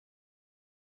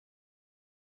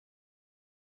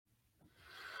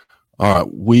All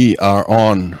right, we are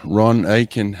on. Ron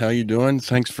Aiken, how you doing?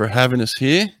 Thanks for having us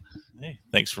here. Hey,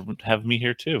 thanks for having me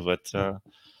here too. But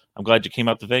I'm glad you came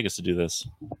out to Vegas to do this.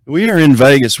 We are in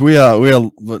Vegas. We are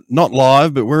not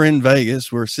live, but we're in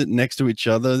Vegas. We're sitting next to each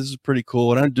other. This is pretty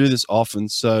cool. I don't do this often,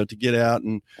 so to get out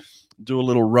and do a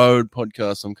little road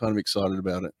podcast, I'm kind of excited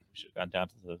about it. We should have gone down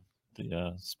to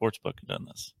the sports book and done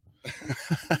this.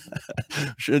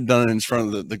 Should have done it in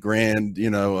front of the grand,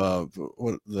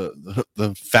 what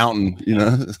the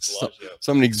fountain,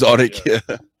 something exotic. Yeah.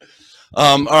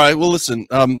 All right. Well, listen.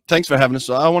 Thanks for having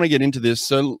us. I want to get into this.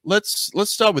 So let's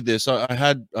start with this. I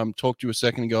had talked to you a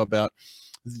second ago about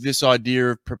this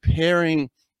idea of preparing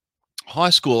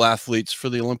high school athletes for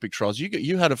the Olympic trials.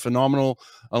 You had a phenomenal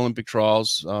Olympic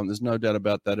trials. There's no doubt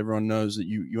about that. Everyone knows that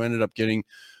you ended up getting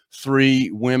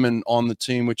 3 women on the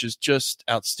team, which is just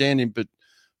outstanding. But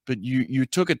you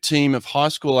took a team of high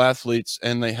school athletes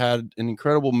and they had an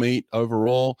incredible meet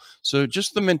overall. So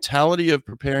just the mentality of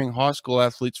preparing high school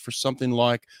athletes for something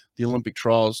like the Olympic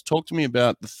trials. Talk to me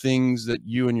about the things that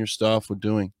you and your staff were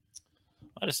doing.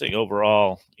 I just think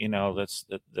overall, that's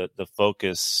the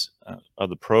focus of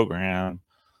the program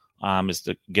is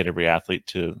to get every athlete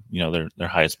to, their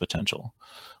highest potential.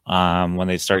 When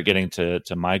they start getting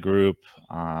to my group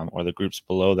or the groups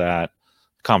below that,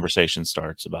 conversation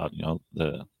starts about,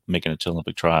 the making it to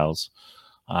Olympic trials.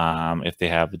 If they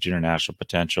have the junior national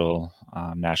potential,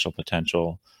 national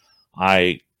potential,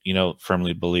 I,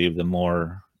 firmly believe the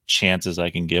more chances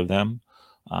I can give them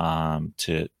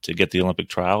to get the Olympic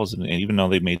trials, and even though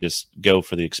they may just go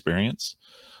for the experience,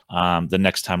 the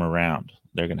next time around,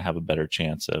 they're going to have a better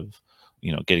chance of,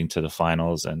 getting to the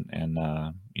finals and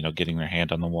getting their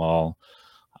hand on the wall,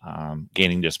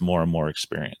 gaining just more and more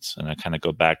experience. And I kind of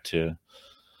go back to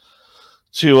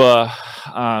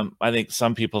I think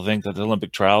some people think that the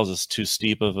Olympic trials is too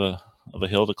steep of a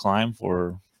hill to climb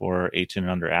for 18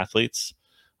 and under athletes.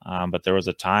 But there was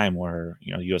a time where,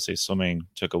 USA Swimming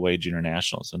took away junior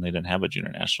nationals and they didn't have a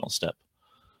junior national step.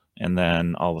 And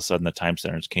then all of a sudden the time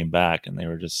standards came back and they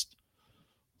were just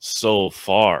so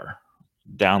far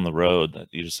down the road that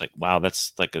you're just like, wow,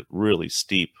 that's like a really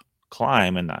steep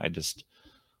climb. And I just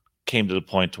came to the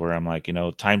point where I'm like,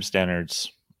 time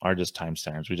standards are just time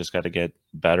standards. We just got to get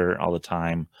better all the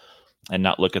time and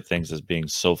not look at things as being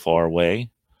so far away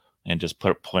and just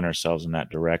point ourselves in that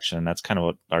direction. And that's kind of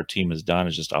what our team has done,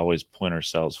 is just always point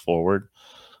ourselves forward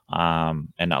and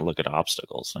not look at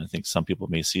obstacles. And I think some people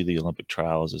may see the Olympic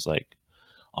trials as like,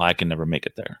 oh, I can never make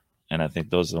it there. And I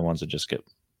think those are the ones that just get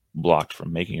blocked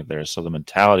from making it there. So the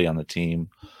mentality on the team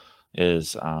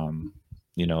is,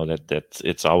 that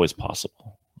it's always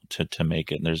possible to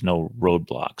make it. And there's no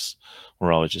roadblocks.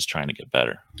 We're always just trying to get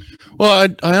better. Well,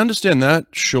 I understand that,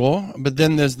 sure. But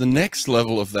then there's the next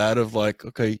level of that of like,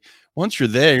 okay, once you're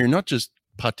there, you're not just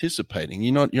participating.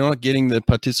 You're not getting the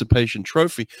participation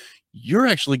trophy. You're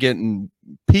actually getting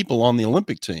people on the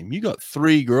Olympic team. You got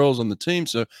 3 girls on the team.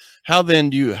 So how then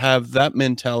do you have that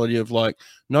mentality of like,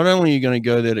 not only are you going to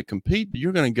go there to compete, but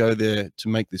you're going to go there to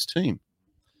make this team?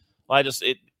 Well, the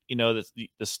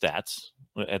stats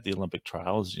at the Olympic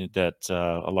trials that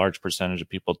a large percentage of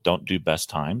people don't do best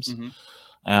times.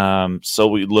 Mm-hmm. So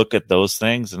we look at those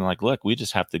things and like, look, we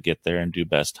just have to get there and do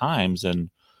best times, and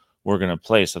we're going to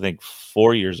place. I think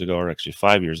 4 years ago, or actually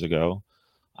 5 years ago,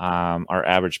 our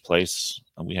average place,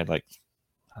 we had like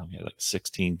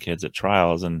 16 kids at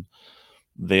trials, and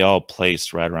they all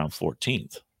placed right around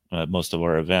 14th. Most of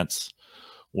our events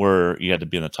were, you had to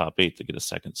be in the top 8 to get a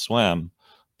second swim.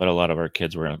 But a lot of our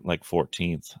kids were like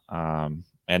 14th.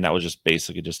 And that was just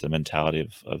basically just the mentality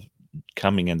of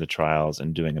coming into trials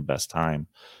and doing a best time,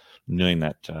 knowing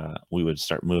that we would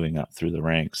start moving up through the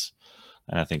ranks.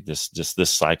 And I think this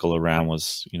cycle around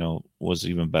was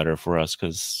even better for us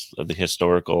because of the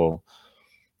historical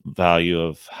value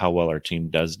of how well our team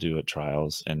does do at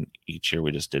trials, and each year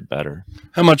we just did better.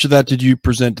 How much of that did you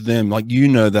present to them? Like,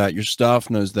 that your staff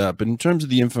knows that, but in terms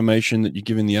of the information that you're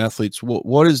giving the athletes,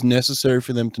 what is necessary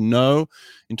for them to know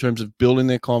in terms of building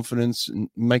their confidence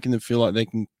and making them feel like they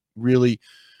can really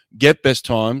get best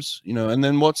times, and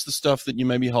then what's the stuff that you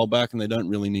maybe hold back and they don't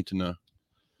really need to know?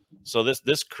 So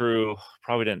this crew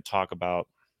probably didn't talk about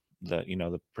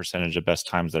the percentage of best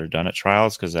times that are done at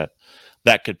trials, because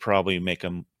that could probably make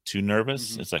them too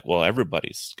nervous. Mm-hmm. It's like, well,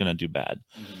 everybody's going to do bad.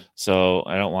 Mm-hmm. So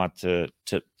I don't want to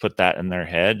put that in their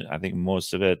head. I think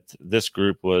most of it, this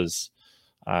group was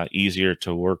easier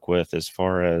to work with as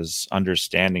far as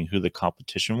understanding who the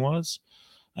competition was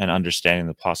and understanding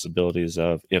the possibilities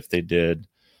of, if they did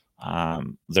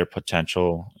their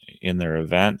potential in their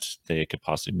event, they could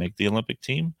possibly make the Olympic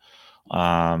team,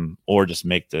 or just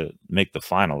make the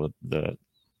final. The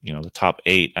the top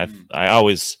 8. I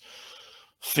always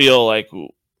feel like,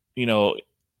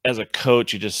 as a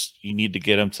coach, you need to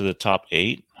get them to the top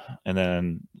 8, and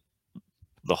then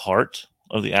the heart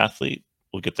of the athlete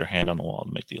will get their hand on the wall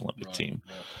to make the Olympic team.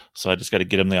 Right. So I just got to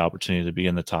get them the opportunity to be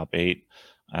in the top 8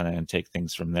 and then take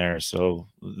things from there. So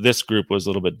this group was a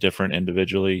little bit different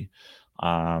individually,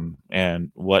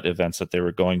 and what events that they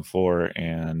were going for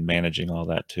and managing all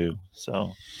that too. So,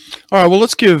 all right, well,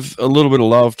 let's give a little bit of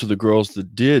love to the girls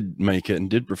that did make it and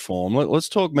did perform. Let's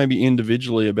talk maybe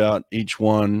individually about each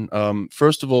one.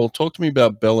 First of all, talk to me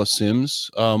about Bella Sims.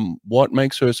 What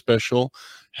makes her special?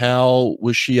 How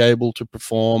was she able to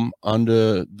perform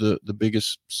under the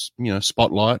biggest,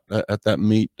 spotlight at that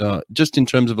meet, just in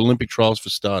terms of Olympic trials for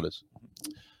starters?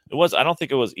 I don't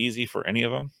think it was easy for any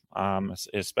of them,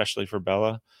 especially for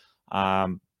Bella.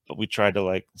 But we tried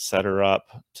to set her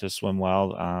up to swim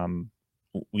well.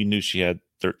 We knew she had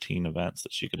 13 events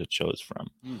that she could have chose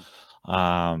from.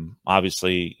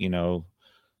 Obviously, you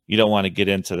don't want to get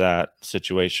into that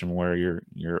situation where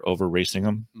you're over racing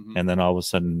them, and then all of a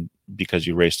sudden, because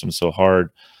you raced them so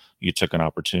hard, you took an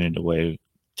opportunity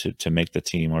to make the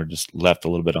team, or just left a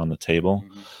little bit on the table.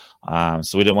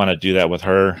 So we didn't want to do that with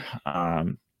her.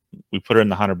 We put her in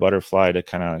the 100 butterfly to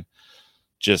kind of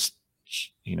just,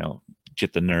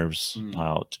 get the nerves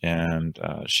out and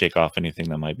shake off anything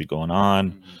that might be going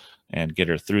on and get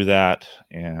her through that.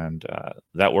 And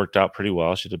that worked out pretty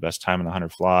well. She did the best time in the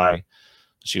 100 fly.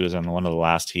 She was in one of the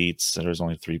last heats. There was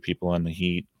only 3 people in the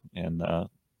heat, and it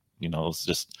was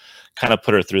just kind of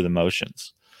put her through the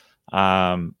motions.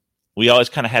 We always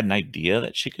kind of had an idea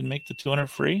that she could make the 200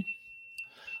 free.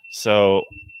 So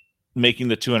making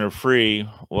the 200 free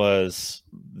was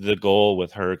the goal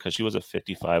with her, because she was a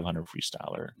 5,500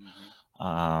 freestyler.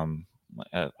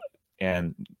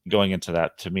 And going into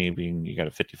that, to me, being you got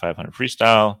a 5,500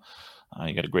 freestyle,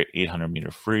 you got a great 800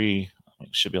 meter free, you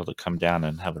should be able to come down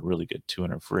and have a really good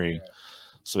 200 free.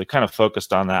 So we kind of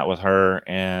focused on that with her,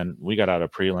 and we got out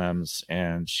of prelims,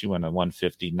 and she went a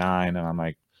 159, and I'm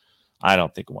like, I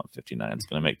don't think 159 is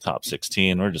going to make top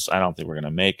 16. I don't think we're going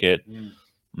to make it.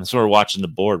 And so we're watching the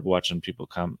board, watching people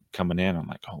coming in. I'm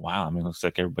like, oh, wow. I mean, it looks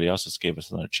like everybody else just gave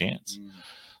us another chance.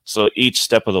 So each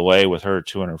step of the way with her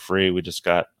 200 free, we just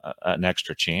got an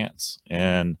extra chance.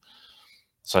 And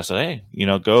so I said, hey,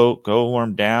 go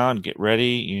warm down, get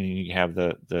ready. You have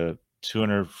the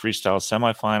 200 freestyle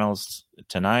semifinals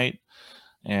tonight.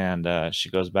 And she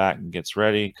goes back and gets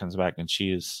ready, comes back, and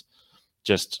she's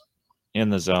just in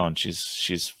the zone.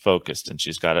 She's focused, and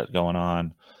she's got it going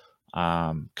on.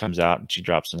 Comes out, and she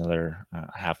drops another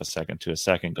half a second to a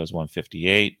second, goes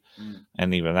 158.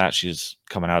 And even that, she's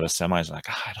coming out of semis like,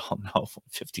 I don't know if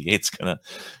 158's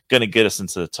gonna get us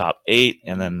into the top 8.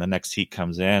 And then the next heat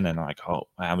comes in, and I'm like, oh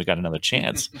man, we got another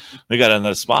chance. We got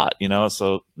another spot,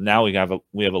 so now we have a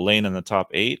lane in the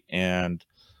top 8, and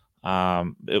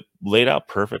it laid out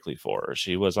perfectly for her.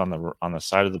 She was on the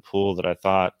side of the pool that I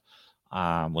thought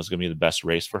was gonna be the best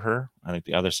race for her. I think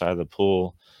the other side of the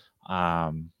pool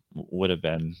would have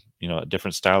been, a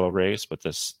different style of race, but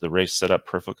the race set up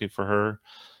perfectly for her.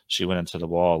 She went into the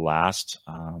wall last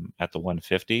at the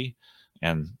 150,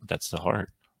 and that's the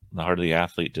heart of the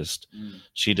athlete.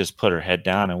 She just put her head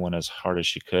down and went as hard as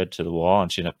she could to the wall,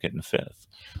 and she ended up getting 5th.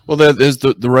 Well, there's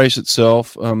the race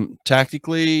itself.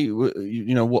 Tactically,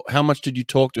 how much did you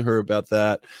talk to her about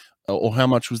that, or how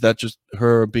much was that just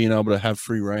her being able to have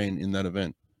free reign in that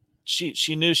event?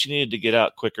 She knew she needed to get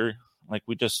out quicker. Like,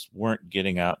 we just weren't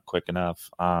getting out quick enough.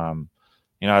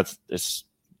 It's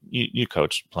you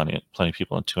coach plenty of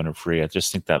people in 200 free. I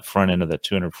just think that front end of that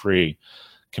 200 free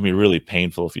can be really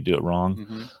painful if you do it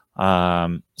wrong.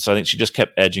 So I think she just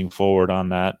kept edging forward on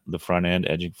the front end,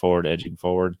 edging forward.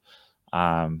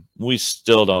 We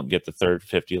still don't get the third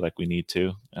 50 like we need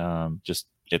to.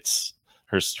 It's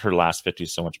her last 50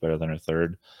 is so much better than her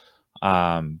third.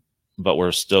 But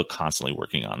we're still constantly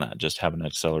working on that, just having an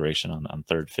acceleration on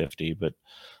third 50. But,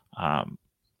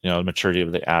 the maturity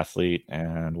of the athlete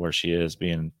and where she is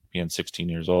being 16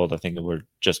 years old, I think we're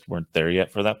just weren't there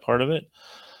yet for that part of it.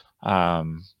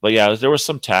 But yeah, there was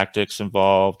some tactics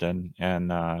involved, and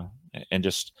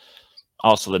just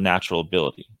also the natural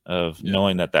ability of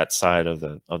knowing that side of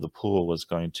the pool was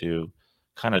going to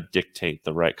kind of dictate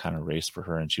the right kind of race for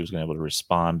her, and she was going to be able to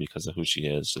respond because of who she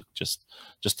is. Just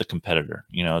the competitor,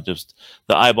 just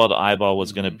the eyeball to eyeball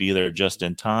was going to be there just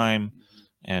in time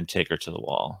and take her to the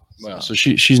wall. Wow. So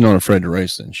she's not afraid to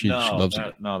race then. She loves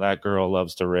it. No, that girl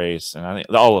loves to race. And I think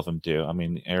all of them do. I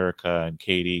mean, Erica and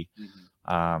Katie,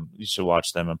 You should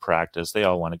watch them in practice. They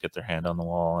all want to get their hand on the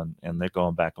wall, and they're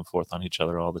going back and forth on each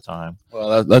other all the time.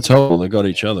 Well, that's helpful. They got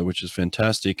each other, which is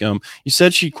fantastic. You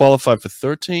said she qualified for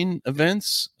 13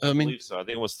 events. I believe so. I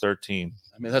think it was 13.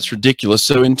 I mean, that's ridiculous.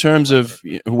 So in terms of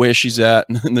where she's at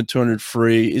in the 200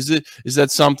 free, is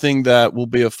that something that will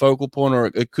be a focal point,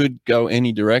 or it could go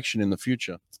any direction in the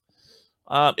future?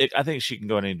 I think she can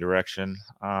go in any direction.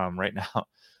 Right now,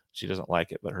 she doesn't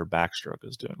like it, but her backstroke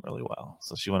is doing really well.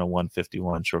 So she went a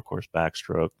 151 short course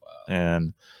backstroke,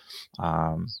 and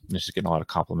she's getting a lot of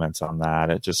compliments on that.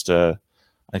 It just, I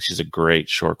think she's a great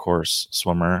short course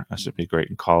swimmer. I should be great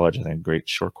in college. I think great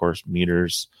short course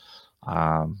meters.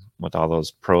 With all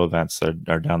those pro events that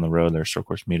are down the road, their short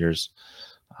course meters.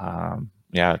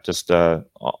 Just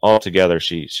all together,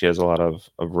 she has a lot of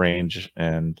range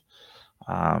and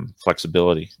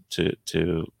flexibility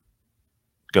to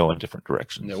go in different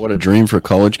directions. Yeah, what a dream for a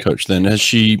college coach. Then has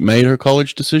she made her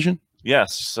college decision?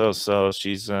 Yes. So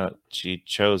she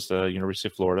chose the University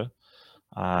of Florida.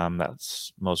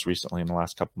 That's most recently in the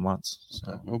last couple of months.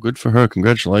 So. Well, good for her.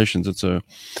 Congratulations. It's a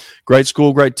great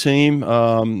school, great team.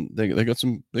 They got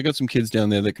some kids down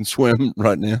there that can swim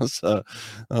right now. So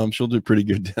she'll do pretty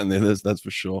good down there. That's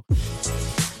for sure.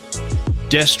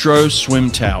 Destro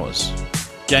Swim Towers.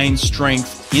 Gain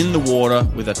strength in the water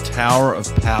with a tower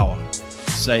of power.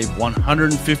 Save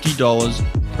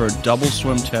 $150 per double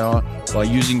swim tower by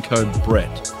using code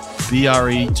BRETT,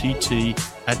 B-R-E-T-T,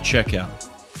 at checkout.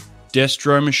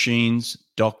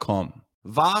 DestroMachines.com.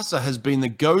 Vasa has been the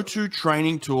go-to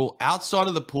training tool outside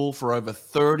of the pool for over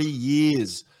 30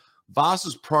 years.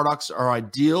 Vasa's products are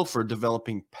ideal for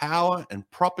developing power and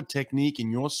proper technique in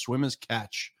your swimmer's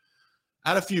catch.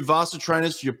 Add a few Vasa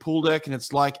trainers to your pool deck, and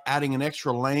it's like adding an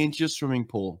extra lane to your swimming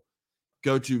pool.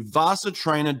 Go to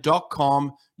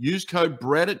vasatrainer.com, use code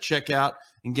BRETT at checkout,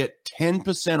 and get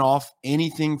 10% off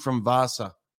anything from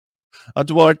Vasa.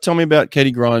 Dwight, tell me about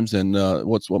Katie Grimes and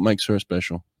what makes her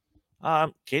special.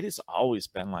 Katie's always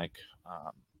been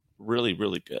really,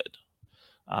 really good.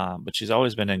 But she's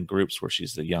always been in groups where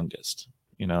she's the youngest,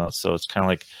 so it's kind of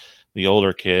like the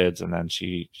older kids. And then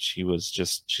she's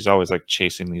always like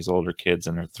chasing these older kids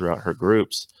throughout her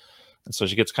groups. And so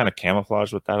she gets kind of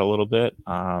camouflaged with that a little bit.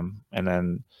 And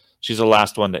then she's the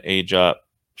last one to age up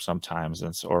sometimes.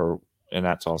 And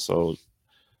that's also,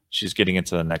 she's getting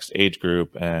into the next age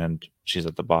group, and she's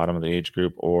at the bottom of the age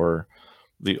group, or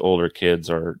the older kids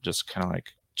are just kind of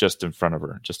like just in front of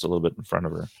her, just a little bit in front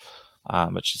of her.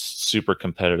 But she's super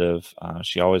competitive.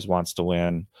 She always wants to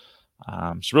win.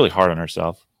 She's really hard on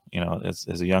herself.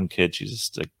 As a young kid, she's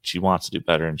just like, she wants to do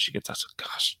better, and she gets us,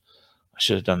 gosh, I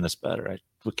should have done this better. I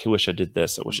wish I did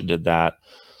this. I wish I did that.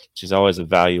 She's always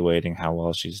evaluating how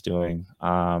well she's doing.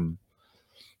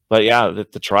 But yeah,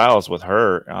 the trials with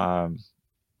her, I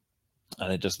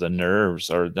think just the nerves,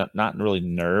 or not really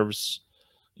nerves.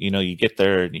 You get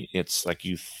there and it's like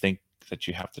you think that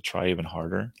you have to try even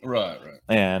harder. Right.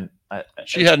 And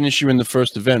she had an issue in the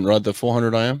first event, right? The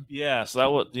 400 IM? Yeah. So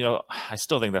that was, I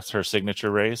still think that's her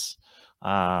signature race.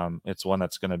 It's one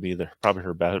that's going to be probably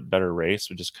her better race.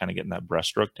 We're just kind of getting that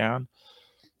breaststroke down.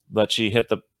 But she hit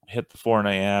the 4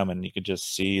 a.m. and you could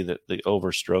just see that the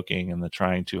overstroking and the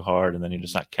trying too hard, and then you're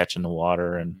just not catching the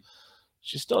water. And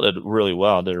she still did really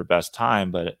well, did her best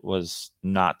time, but it was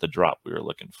not the drop we were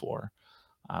looking for.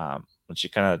 And she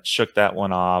kind of shook that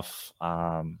one off.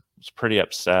 Was pretty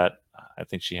upset. I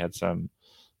think she had an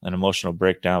emotional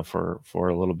breakdown for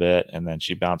a little bit, and then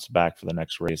she bounced back for the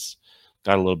next race,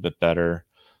 got a little bit better.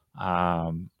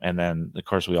 And then, of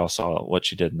course, we all saw what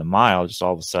she did in the mile. Just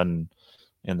all of a sudden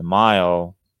in the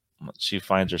mile, she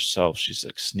finds herself, she's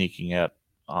like sneaking up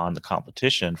on the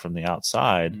competition from the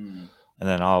outside. And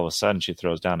then all of a sudden she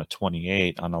throws down a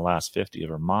 28 on the last 50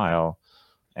 of her mile.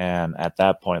 And at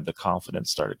that point, the confidence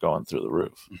started going through the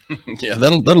roof. Yeah,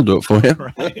 that'll do it for you.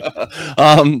 Right.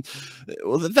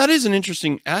 Well, that is an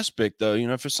interesting aspect,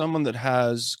 though, for someone that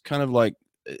has kind of like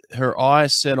her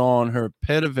eyes set on her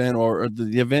pet event, or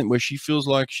the event where she feels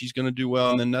like she's going to do well.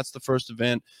 And then that's the first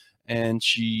event, and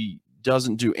she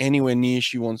doesn't do anywhere near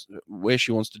where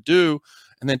she wants to do.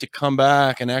 And then to come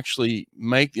back and actually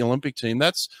make the Olympic team,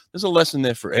 there's a lesson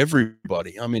there for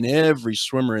everybody. I mean, every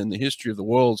swimmer in the history of the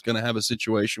world is going to have a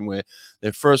situation where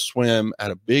their first swim at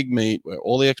a big meet, where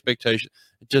all the expectations,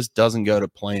 it just doesn't go to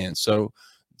plan. So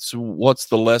what's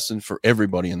the lesson for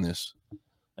everybody in this?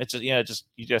 It's you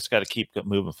just got to keep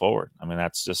moving forward. I mean,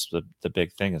 that's just the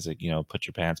big thing is that, put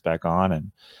your pants back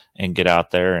on and get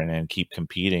out there and keep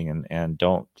competing, and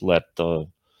don't let the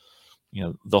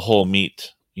whole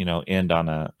meet, end on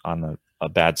a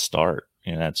bad start.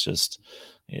 That's just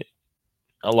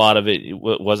a lot of it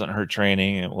wasn't her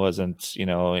training. It wasn't,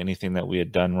 anything that we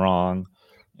had done wrong.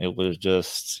 It was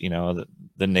just, the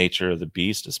nature of the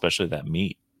beast, especially that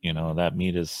meet. That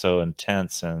meet is so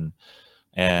intense, and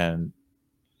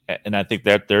I think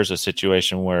that there's a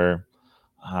situation where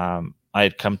I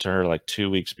had come to her like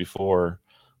 2 weeks before,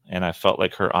 and I felt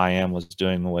like her IM was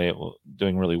doing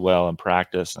really well in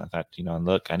practice. And I thought, and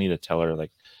look, I need to tell her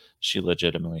like she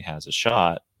legitimately has a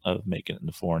shot of making it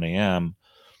into 4 a.m.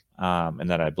 And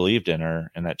that I believed in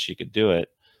her and that she could do it.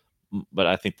 But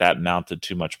I think that mounted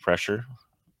too much pressure,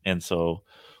 and so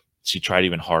she tried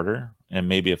even harder. And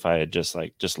maybe if I had just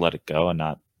let it go and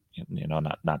not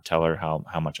tell her how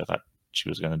much I thought she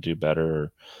was going to do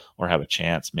better or have a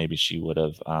chance, maybe she would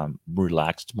have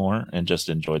relaxed more and just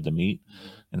enjoyed the meet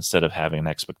instead of having an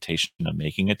expectation of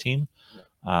making a team.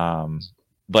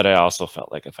 But I also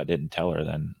felt like if I didn't tell her,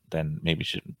 then maybe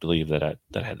she didn't believe that I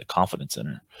had the confidence in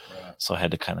her. Right. So I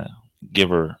had to kind of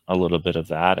give her a little bit of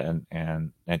that and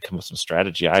come with some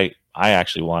strategy. I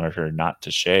actually wanted her not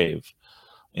to shave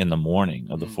in the morning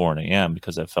of the 4 a.m.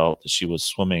 because I felt that she was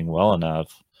swimming well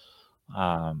enough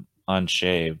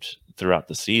unshaved throughout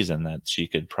the season that she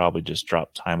could probably just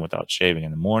drop time without shaving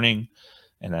in the morning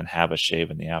and then have a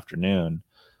shave in the afternoon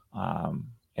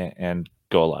and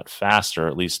go a lot faster, or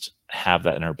at least have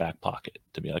that in her back pocket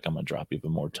to be like, I'm going to drop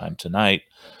even more time tonight.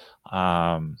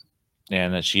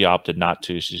 And then she opted not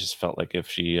to. She just felt like if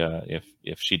she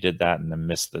did that and then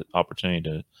missed the opportunity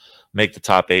to make the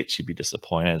top 8, she'd be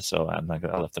disappointed. So I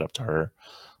left it up to her,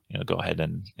 go ahead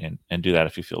and do that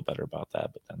if you feel better about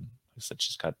that. But then like I said,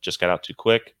 she just got out too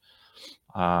quick.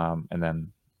 And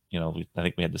then, I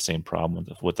think we had the same problem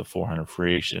with the 400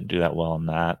 free. She didn't do that well in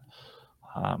that.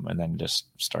 And then just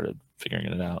started figuring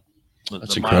it out.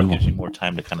 That's incredible. Gives you more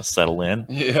time to kind of settle in.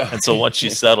 Yeah. And so once you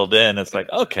settled in, it's like,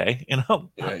 okay,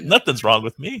 nothing's wrong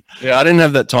with me. Yeah, I didn't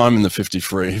have that time in the 50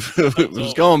 free. It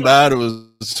was going bad. It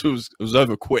was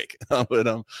over quick.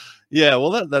 But yeah,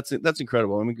 well that's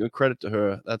incredible. I mean, credit to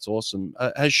her. That's awesome.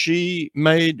 Has she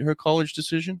made her college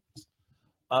decision?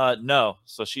 No.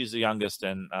 So she's the youngest,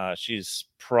 and she's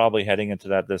probably heading into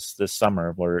that this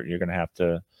summer, where you're going to have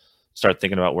to start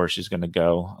thinking about where she's going to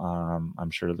go.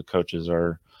 I'm sure the coaches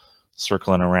are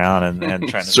circling around and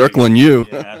trying to circling you.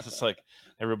 Yeah, it's just like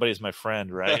everybody's my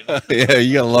friend, right? Yeah,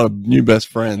 you got a lot of new best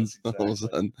friends. Exactly. All of a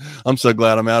sudden. I'm so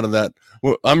glad I'm out of that.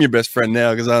 Well, I'm your best friend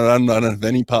now because I don't have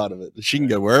any part of it. She can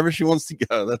go wherever she wants to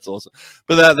go. That's awesome.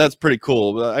 But that's pretty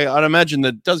cool. But I'd imagine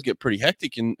that does get pretty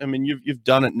hectic. And I mean, you've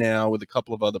done it now with a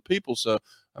couple of other people. So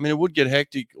I mean, it would get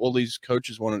hectic. All these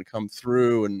coaches wanted to come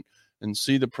through and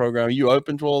see the program. Are you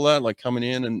open to all that, like coming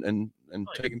in and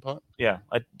taking part? Yeah,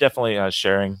 I definitely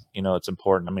sharing. It's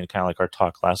important. I mean, kind of like our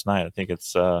talk last night. I think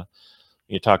it's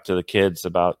you talk to the kids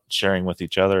about sharing with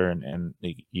each other, and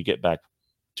you get back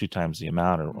 2 times the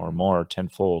amount or more,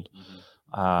 tenfold.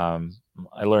 Mm-hmm.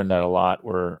 I learned that a lot.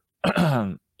 Where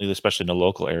especially in the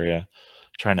local area,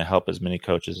 trying to help as many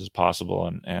coaches as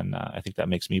possible, and I think that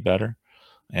makes me better.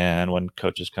 And when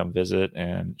coaches come visit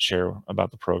and share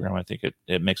about the program, I think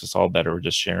it makes us all better. We're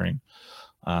just sharing.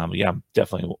 Yeah, I'm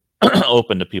definitely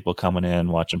open to people coming in,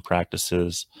 watching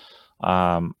practices.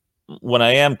 When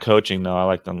I am coaching, though, I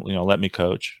like them, let me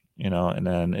coach, and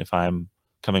then if I'm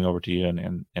coming over to you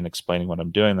and explaining what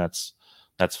I'm doing, that's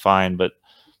fine. But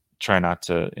try not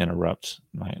to interrupt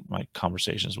my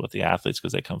conversations with the athletes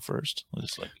because they come first.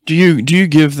 Do you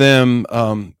give them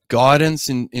guidance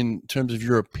in terms of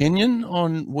your opinion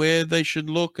on where they should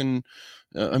look? And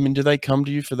I mean, do they come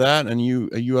to you for that? And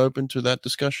are you open to that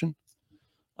discussion?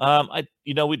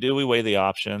 We do. We weigh the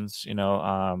options.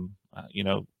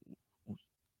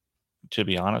 To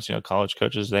be honest, college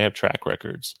coaches, they have track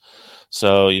records.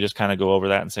 So you just kind of go over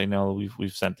that and say, no,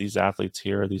 we've sent these athletes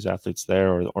here, these athletes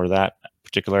there, or that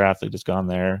particular athlete has gone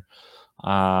there.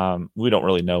 We don't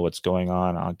really know what's going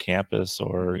on campus,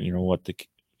 or what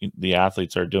the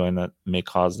athletes are doing that may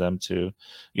cause them to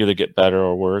either get better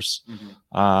or worse.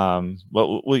 Mm-hmm. But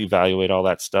we'll evaluate all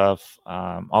that stuff.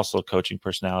 Also coaching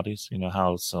personalities,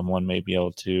 how someone may be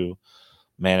able to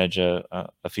manage a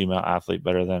female athlete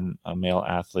better than a male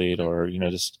athlete, or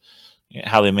just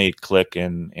how they may click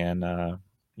and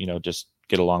just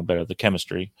get along better. The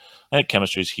chemistry, I think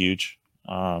chemistry is huge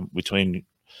between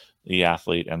the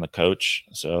athlete and the coach.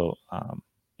 So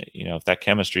if that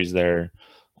chemistry is there,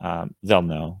 they'll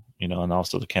know, and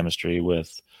also the chemistry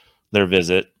with their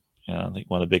visit. I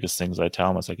think one of the biggest things I tell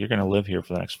them is like, you're going to live here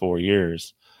for the next 4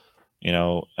 years.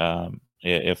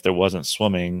 If there wasn't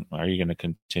swimming, are you going to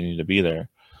continue to be there?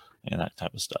 And that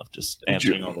type of stuff, just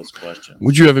answering all those questions.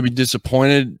 Would you ever be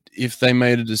disappointed if they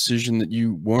made a decision that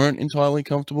you weren't entirely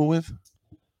comfortable with?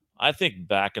 I think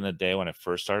back in the day when I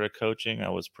first started coaching, I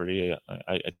was pretty.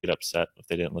 I'd get upset if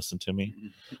they didn't listen to me.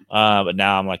 But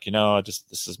now I'm like,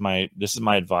 this is my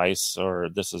advice, or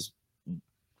this is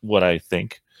what I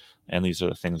think, and these are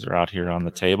the things that are out here on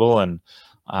the table. And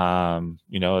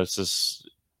it's just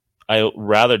I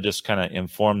rather just kind of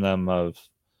inform them of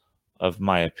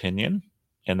my opinion,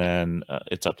 and then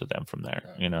it's up to them from there.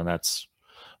 That's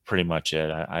pretty much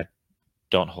it. I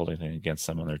don't hold anything against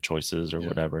them on their choices or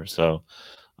whatever. So.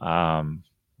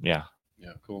 Yeah,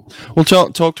 cool. Well,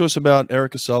 talk to us about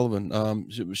Erica Sullivan.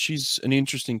 She's an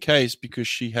interesting case because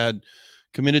she had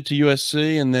committed to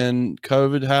USC, and then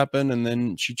COVID happened, and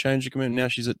then she changed her commitment. Now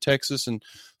she's at Texas and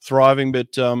thriving.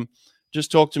 But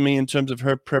just talk to me in terms of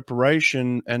her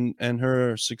preparation and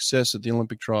her success at the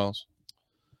Olympic trials.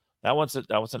 That was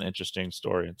an interesting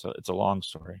story. It's a long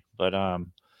story, but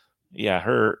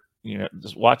her.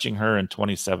 Just watching her in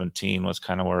 2017 was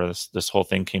kind of where this whole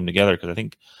thing came together, because I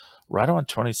think right around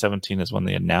 2017 is when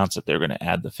they announced that they're going to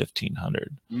add the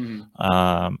 1500.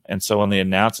 And so when they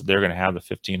announced that they're going to have the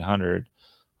 1500,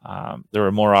 there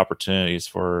were more opportunities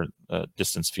for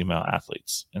distance female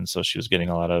athletes. And so she was getting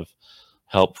a lot of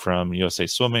help from USA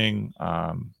Swimming.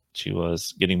 She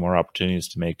was getting more opportunities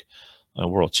to make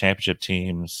world championship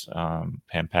teams,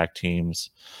 Pan Pac teams.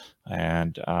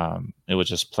 And it was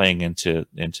just playing into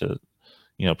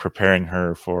preparing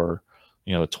her for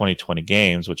the 2020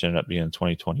 games, which ended up being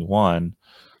 2021.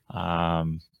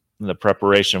 The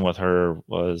preparation with her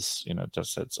was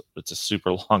just it's a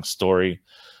super long story,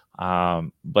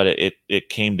 but it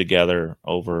came together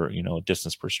over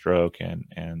distance per stroke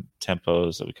and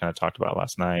tempos that we kind of talked about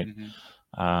last night.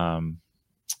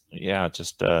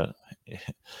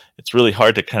 It's really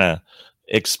hard to kind of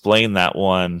explain that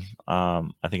one. I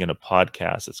think in a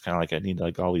podcast, it's kind of like I need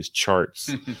like all these charts,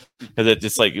 because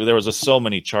it's like there was so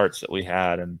many charts that we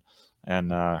had,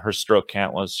 and her stroke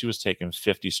count was she was taking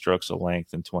 50 strokes of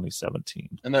length in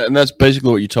 2017, and that's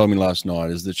basically what you told me last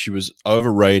night, is that she was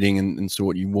overrating, and so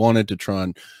what you wanted to try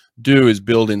and do is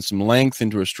build in some length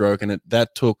into a stroke, and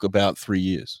that took about 3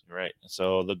 years. Right.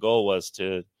 So the goal was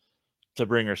to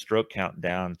bring her stroke count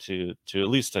down to at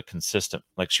least a consistent,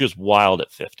 like she was wild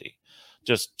at 50.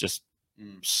 Just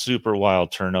super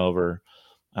wild turnover.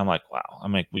 I'm like, wow.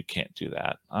 I'm like, we can't do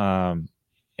that.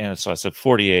 And so I said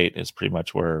 48 is pretty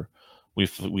much where we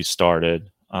started.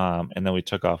 And then we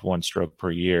took off one stroke per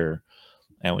year,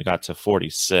 and we got to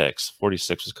 46.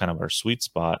 46 was kind of our sweet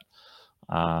spot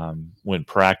when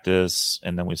practice.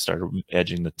 And then we started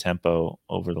edging the tempo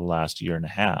over the last year and a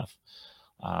half,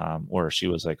 where she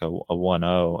was like a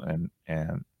 1-0.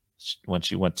 And when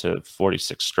she went to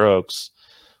 46 strokes,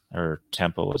 her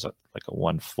tempo was like a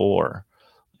 1-4,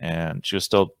 and she was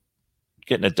still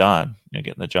getting it done,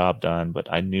 getting the job done. But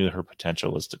I knew her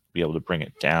potential was to be able to bring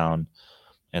it down.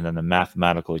 And then the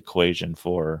mathematical equation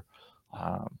for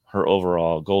her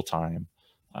overall goal time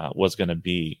was going to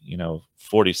be,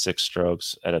 46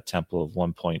 strokes at a tempo of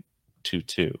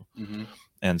 1.22.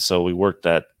 And so we worked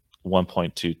at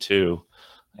 1.22,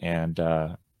 and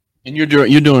you're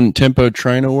doing tempo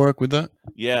trainer work with that?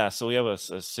 Yeah, so we have a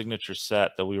signature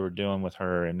set that we were doing with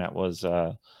her, and that was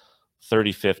 30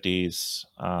 50s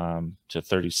to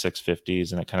 36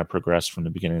 50s, and it kind of progressed from the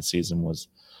beginning of the season was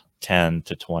 10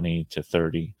 to 20 to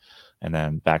 30, and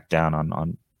then back down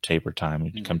on taper time.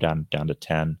 We'd come down to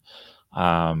 10. What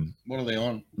are they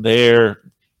on?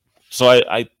 So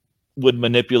I would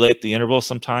manipulate the interval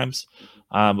sometimes,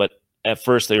 but at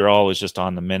first they were always just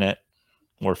on the minute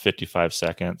or 55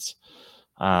 seconds.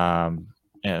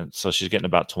 And so she's getting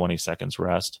about 20 seconds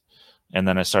rest. And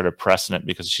then I started pressing it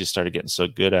because she started getting so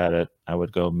good at it. I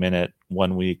would go minute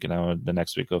 1 week, and I would the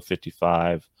next week go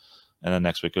 55, and then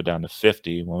next week go down to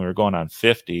 50. When we were going on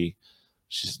 50,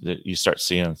 you start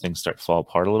seeing things start to fall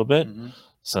apart a little bit.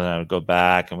 So then I would go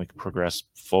back, and we could progress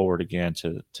forward again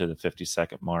to the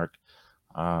 50-second mark.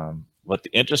 But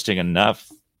the interesting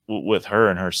enough with her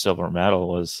and her silver medal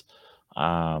was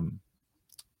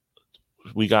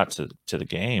we got to the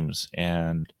games,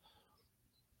 and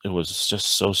it was just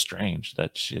so strange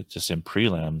that she just in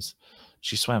prelims,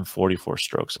 she swam 44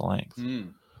 strokes of length.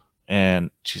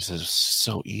 And she says, it's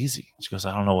so easy. She goes,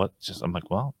 I don't know what, I'm like,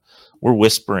 well, we're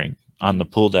whispering on the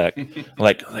pool deck.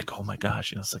 like, oh my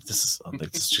gosh, it's like, this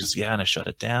is just, yeah. And I shut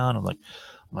it down. I'm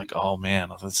like, oh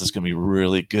man, this is going to be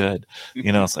really good.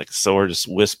 It's like, so we're just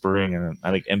whispering, and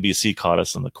I think NBC caught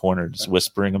us in the corner, just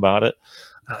whispering about it.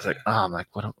 I was like, oh, I'm like,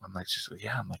 what? I'm like, she's like,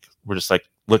 yeah. I'm like, we're just like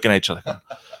looking at each other.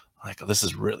 Like, oh, this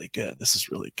is really good. This is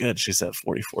really good. She said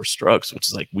 44 strokes, which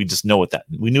is like, we just know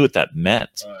we knew what that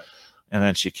meant. Right. And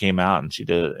then she came out and she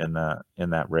did it in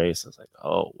that race. I was like,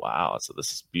 oh wow. So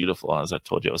this is beautiful. As I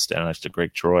told you, I was standing next to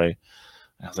Greg Troy,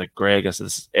 And I was like, Greg, I said,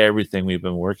 this is everything we've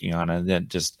been working on. And then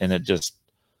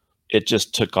it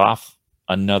just took off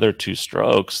another 2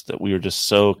 strokes that we were just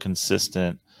so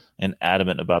consistent and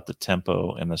adamant about the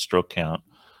tempo and the stroke count.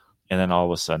 And then all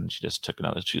of a sudden she just took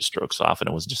another 2 strokes off, and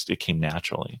it came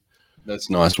naturally. That's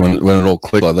nice when it all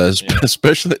clicked like that, yeah.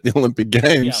 Especially at the Olympic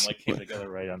Games. Yeah, I'm like, came together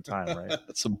right on time, right?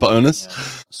 That's a bonus.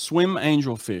 Yeah. Swim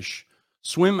Angelfish.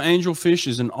 Swim Angelfish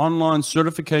is an online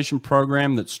certification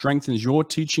program that strengthens your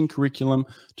teaching curriculum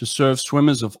to serve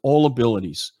swimmers of all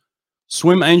abilities.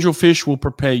 Swim Angelfish will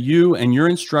prepare you and your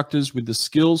instructors with the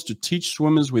skills to teach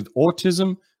swimmers with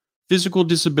autism, physical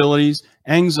disabilities,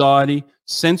 anxiety,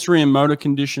 sensory and motor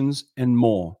conditions, and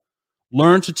more.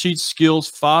 Learn to teach skills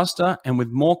faster and with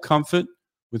more comfort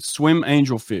with Swim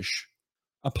Angelfish.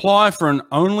 Apply for an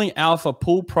Only Alpha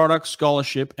Pool Product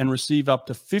Scholarship and receive up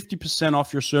to 50%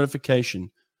 off your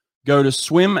certification. Go to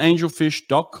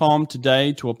swimangelfish.com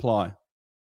today to apply.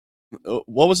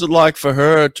 What was it like for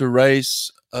her to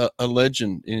race a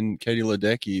legend in Katie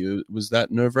Ledecky? Was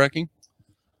that nerve-wracking?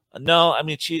 No, I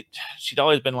mean, she'd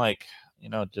always been like,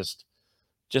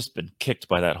 just been kicked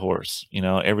by that horse,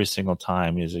 every single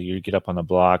time. You get up on the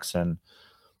blocks, and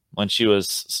when she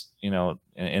was, in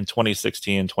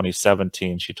 2016,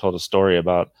 2017, she told a story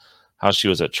about how she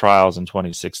was at trials in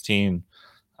 2016.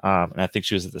 And I think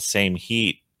she was at the same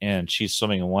heat, and she's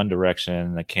swimming in one direction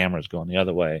and the camera's going the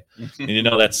other way. And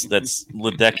that's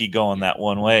Ledecky going that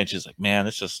one way. And she's like, man,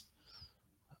 this just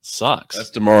sucks.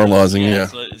 That's demoralizing. Yeah.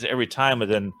 So it's every time. But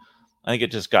then I think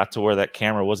it just got to where that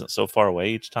camera wasn't so far away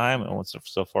each time. It wasn't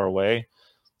so far away.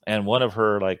 And one of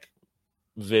her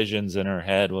visions in her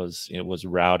head was, it was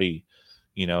Rowdy,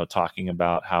 talking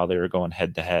about how they were going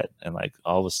head to head, and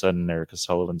all of a sudden Erica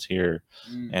Sullivan's here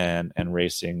and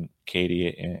racing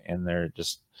Katie, and they're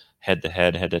just head to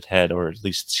head, or at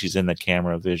least she's in the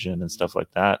camera vision and stuff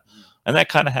like that. And that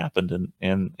kind of happened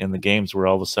in the games, where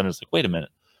all of a sudden it's like, wait a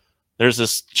minute, there's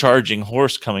this charging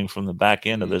horse coming from the back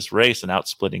end of this race and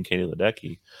outsplitting Katie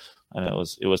Ledecky. And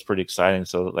it was pretty exciting.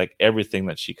 So everything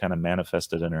that she kind of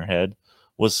manifested in her head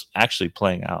was actually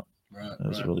playing out. Right, it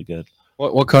was really good.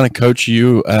 What kind of coach are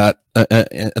you at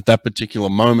that particular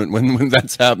moment when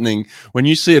that's happening? When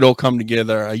you see it all come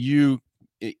together, are you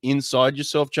inside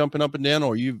yourself jumping up and down,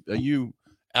 or are you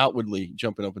outwardly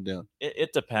jumping up and down?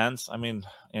 It depends. I mean,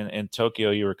 in Tokyo,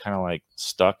 you were kind of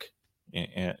stuck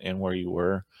in where you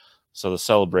were, so the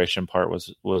celebration part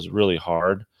was really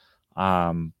hard.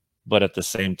 But at the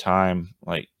same time,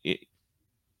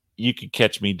 you could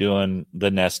catch me doing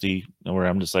the nesty, where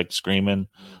I'm just screaming.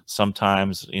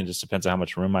 Sometimes it just depends on how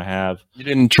much room I have. You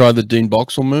didn't try the Dean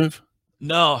Boxall move?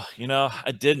 No,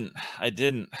 I didn't.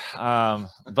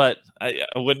 But I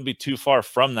wouldn't be too far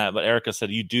from that. But Erica said,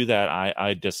 you do that,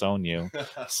 I disown you.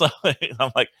 So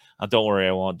I'm like, oh, don't worry,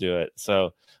 I won't do it.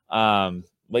 So,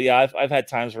 but yeah, I've had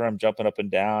times where I'm jumping up and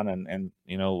down and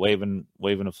waving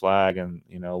a flag and,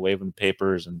 waving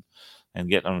papers and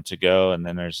getting them to go. And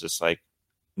then there's just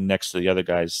next to the other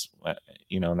guys,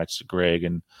 next to Greg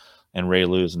and Ray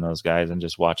Luz and those guys, and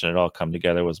just watching it all come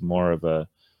together was more of an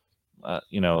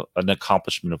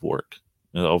accomplishment of work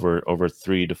over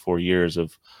 3 to 4 years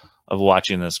of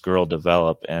watching this girl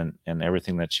develop and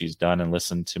everything that she's done and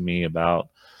listened to me about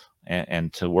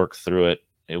and to work through it.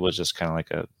 It was just kind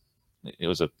of it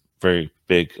was a very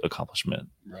big accomplishment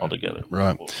altogether.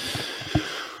 Right.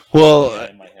 Well,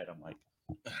 in my head, I'm like,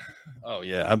 oh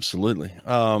yeah, absolutely.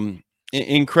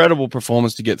 Incredible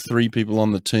performance to get 3 people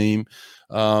on the team.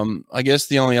 I guess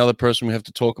the only other person we have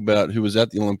to talk about who was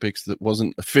at the Olympics that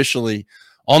wasn't officially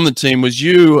on the team was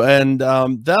you, and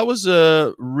that was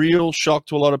a real shock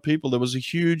to a lot of people. There was a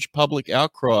huge public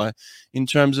outcry in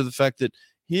terms of the fact that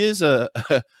here's a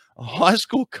high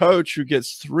school coach who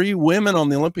gets 3 women on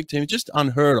the Olympic team. Just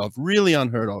unheard of, really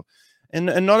unheard of. And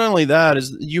not only that,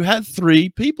 is you had 3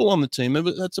 people on the team.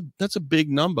 That's a big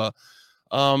number.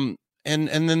 And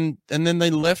then they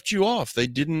left you off. They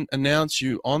didn't announce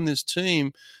you on this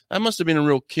team. That must have been a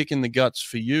real kick in the guts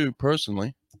for you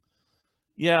personally.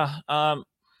 Yeah.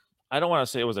 I don't want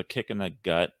to say it was a kick in the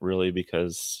gut, really,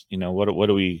 because, what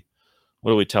do we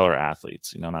tell our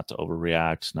athletes, not to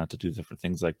overreact, not to do different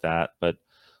things like that. But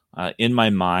in my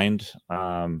mind,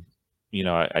 I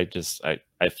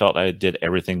felt I did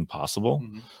everything possible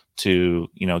to,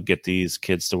 get these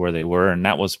kids to where they were. And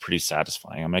that was pretty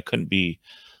satisfying. I mean,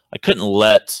 I couldn't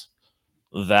let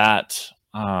that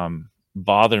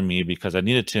bother me, because I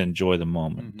needed to enjoy the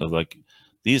moment of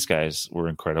these guys were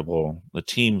incredible. The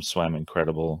team swam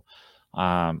incredible.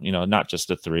 Not just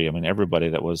the 3. I mean, everybody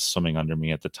that was swimming under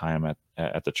me at the time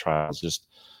at the trials just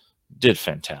did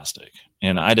fantastic.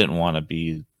 And I didn't want to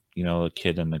be, a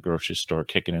kid in the grocery store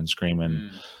kicking and screaming,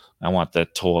 I want the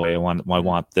toy. I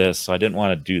want this. So I didn't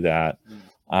want to do that.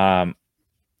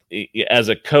 As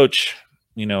a coach,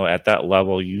 at that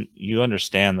level, you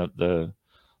understand the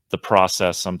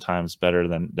process sometimes better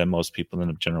than most people in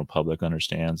the general public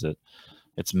understands it.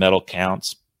 It's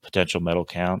potential medal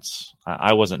counts.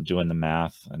 I wasn't doing the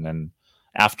math, and then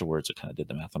afterwards I kind of did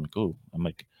the math. I'm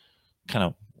like,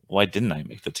 why didn't I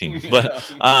make the team?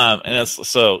 But and it's,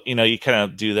 so you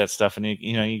kind of do that stuff, and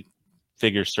you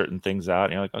figure certain things out,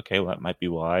 and you're like, okay, well, that might be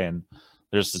why. And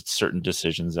there's certain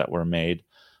decisions that were made.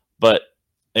 But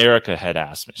Erica had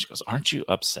asked me, she goes, aren't you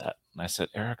upset? And I said,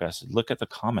 Erica, look at the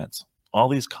comments, all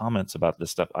these comments about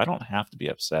this stuff. I don't have to be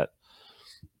upset.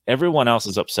 Everyone else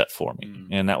is upset for me.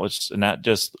 And I'll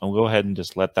go ahead and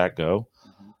just let that go.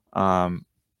 And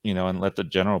let the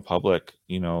general public,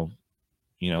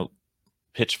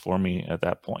 pitch for me at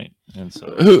that point. And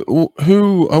so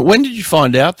when did you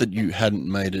find out that you hadn't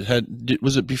made it?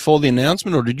 Was it before the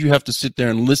announcement, or did you have to sit there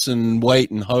and listen, wait,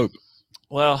 and hope?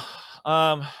 Well,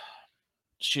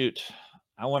 shoot,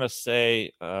 I want to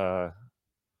say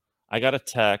I got a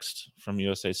text from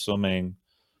USA Swimming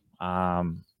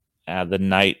the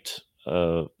night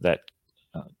that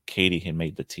Katie had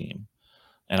made the team,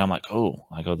 and I'm like,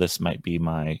 this might be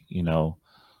my,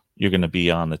 you're going to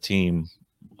be on the team,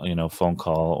 phone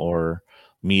call or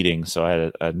meeting. So I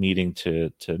had a meeting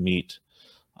to meet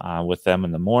with them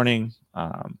in the morning.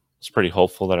 I was pretty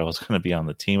hopeful that I was going to be on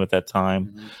the team at that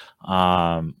time,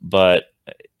 but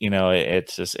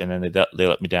it's just, and then they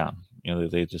let me down.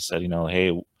 They just said,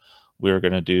 hey, we're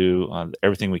going to do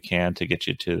everything we can to get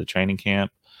you to the training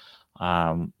camp.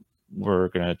 We're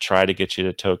going to try to get you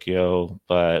to Tokyo,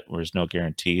 but there's no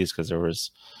guarantees because there was,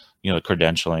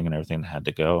 credentialing and everything that had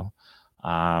to go.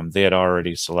 They had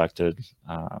already selected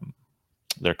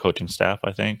their coaching staff,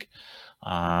 I think.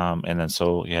 And then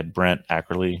so you had Brent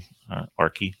Ackerley,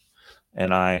 Archie,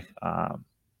 and I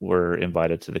were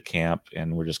invited to the camp,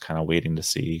 and we're just kind of waiting to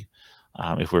see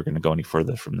if we're going to go any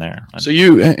further from there. So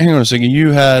hang on a second.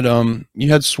 You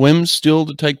had swims still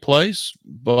to take place,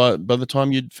 but by the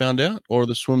time you'd found out, or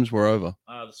the swims were over?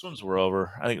 The swims were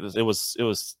over. I think it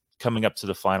was coming up to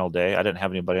the final day. I didn't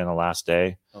have anybody on the last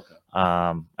day. Okay.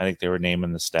 I think they were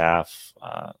naming the staff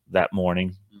that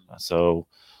morning. So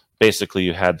basically,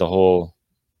 you had the whole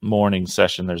morning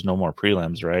session. There's no more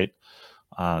prelims, right?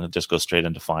 It just goes straight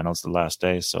into finals the last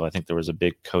day. So I think there was a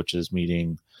big coaches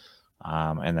meeting,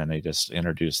 and then they just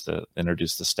introduced the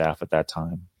staff at that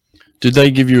time. Did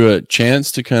they give you a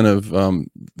chance to kind of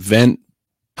vent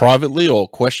privately or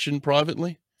question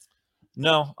privately?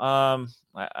 No,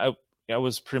 I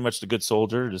was pretty much the good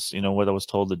soldier, just what I was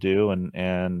told to do,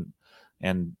 and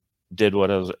did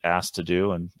what I was asked to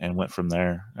do, and went from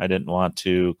there. I didn't want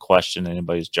to question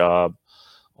anybody's job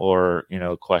or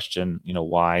question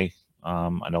why.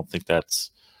 I don't think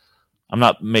I'm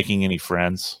not making any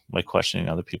friends by questioning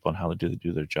other people on how to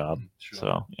do their job. Sure,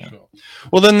 so yeah. Sure.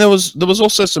 Well, then there was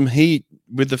also some heat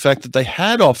with the fact that they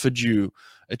had offered you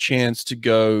a chance to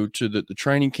go to the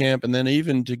training camp, and then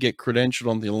even to get credentialed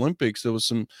on the Olympics. There was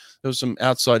some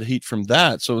outside heat from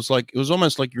that. So it was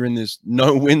almost like you're in this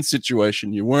no-win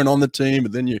situation. You weren't on the team,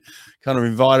 but then you kind of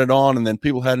invited on, and then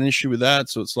people had an issue with that.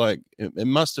 So it's like it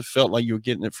must have felt like you were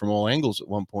getting it from all angles at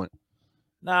one point.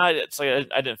 No, it's like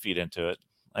I didn't feed into it.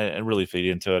 I didn't really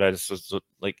feed into it. I just was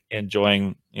like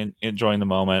enjoying the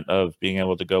moment of being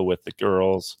able to go with the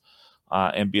girls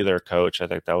and be their coach. I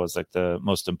think that was like the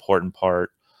most important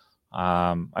part.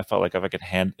 I felt like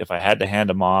if I had to hand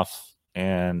them off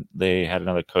and they had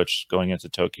another coach going into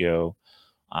Tokyo,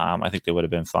 I think they would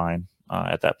have been fine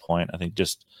at that point. I think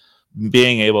just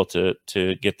being able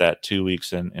to get that 2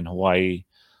 weeks in Hawaii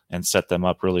and set them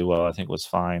up really well, I think was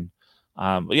fine.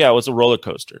 But yeah, it was a roller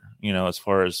coaster, as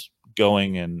far as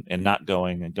going and not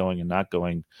going and going and not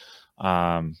going.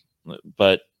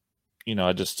 But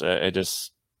I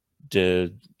just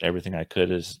did everything I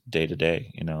could as day to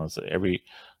day. So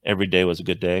every day was a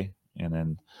good day. And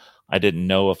then I didn't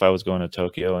know if I was going to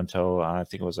Tokyo until I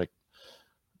think it was like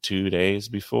 2 days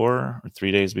before or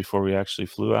 3 days before we actually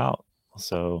flew out.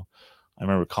 So I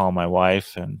remember calling my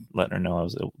wife and letting her know I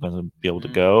was going to be able to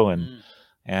go, and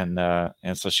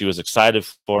so she was excited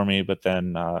for me. But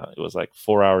then it was like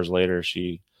 4 hours later,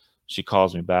 she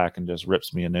calls me back and just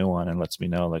rips me a new one and lets me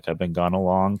know, like, I've been gone a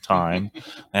long time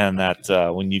and that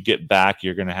when you get back,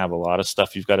 you're going to have a lot of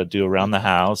stuff you've got to do around the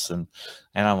house. And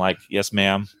I'm like, yes,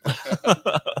 ma'am.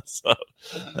 So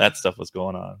that stuff was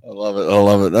going on. I love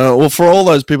it. Well, for all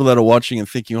those people that are watching and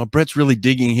thinking, oh, Brett's really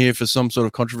digging here for some sort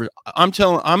of controversy, I'm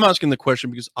asking the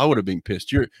question because I would have been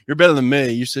pissed. You're better than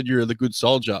me. You said you're the good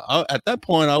soldier. At that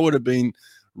point, I would have been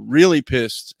really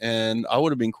pissed, and I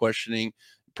would have been questioning,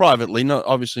 privately, not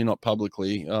obviously not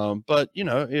publicly. But you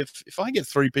know, if I get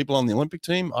 3 people on the Olympic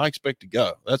team, I expect to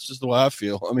go. That's just the way I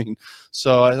feel. I mean,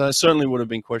 so I certainly would have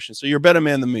been questioned. So you're a better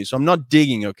man than me. So I'm not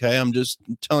digging, okay? I'm just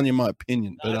telling you my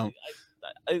opinion. But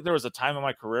there was a time in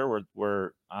my career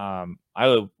where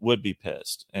I would be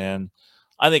pissed, and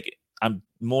I think I'm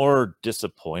more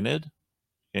disappointed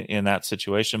in that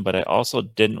situation. But I also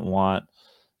didn't want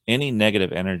any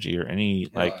negative energy or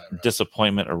any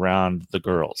disappointment around the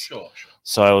girls. Sure.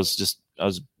 So I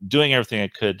was doing everything I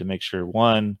could to make sure,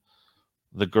 one,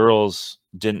 the girls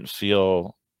didn't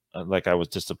feel like I was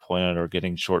disappointed or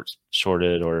getting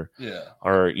shorted or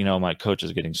you know, my coach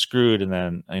is getting screwed. And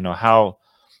then, you know,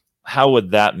 how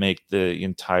would that make the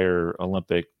entire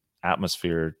Olympic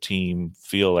atmosphere team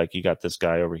feel like you got this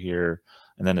guy over here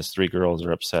and then his 3 girls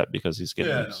are upset because he's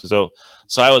getting so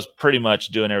I was pretty much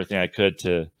doing everything I could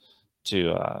to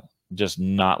just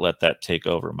not let that take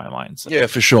over my mindset. Yeah,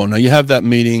 for sure. Now you have that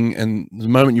meeting, and the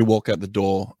moment you walk out the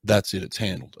door, that's it. It's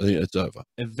handled. It's over.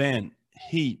 Event,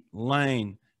 heat,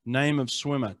 lane, name of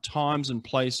swimmer, times and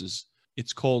places.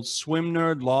 It's called Swim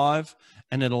Nerd Live,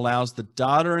 and it allows the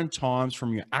data and times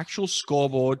from your actual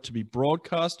scoreboard to be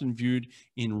broadcast and viewed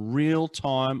in real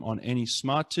time on any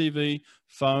smart TV,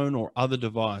 phone, or other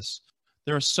device.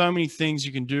 There are so many things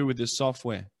you can do with this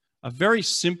software. A very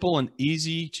simple and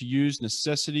easy to use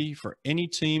necessity for any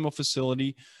team or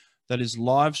facility that is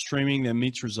live streaming their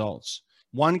meets results.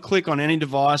 One click on any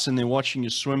device and they're watching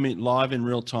your swim meet live in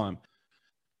real time.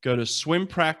 Go to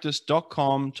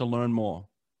swimpractice.com to learn more.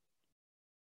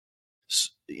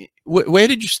 Where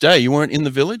did you stay? You weren't in the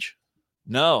village?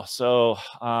 No. So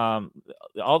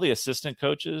all the assistant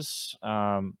coaches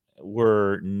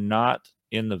were not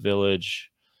in the village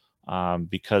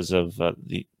because of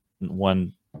the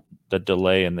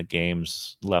delay in the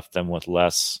games left them with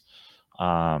less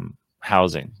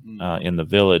housing in the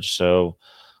village. So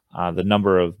the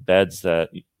number of beds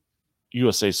that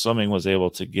USA Swimming was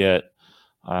able to get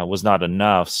was not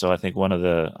enough. So I think one of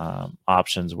the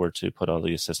options were to put all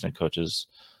the assistant coaches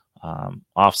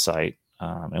off-site,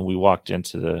 and we walked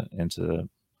into the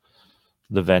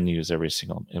venues every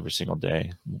single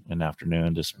day and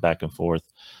afternoon, just back and forth.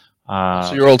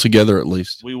 So you're all together at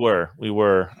least. We were.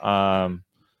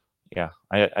 Yeah,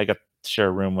 I got to share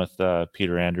a room with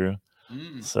Peter Andrew.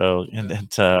 So, and then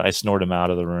I snored him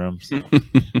out of the room. So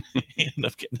he ended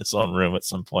up getting his own room at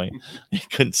some point. He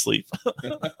couldn't sleep.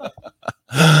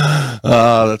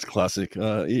 That's classic.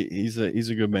 He's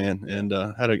a good man, and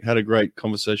had a great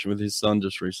conversation with his son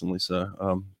just recently.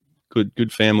 So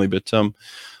good family. But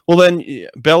well then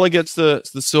Bella gets the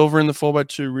silver in the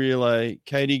 4x2 relay.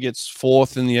 Katie gets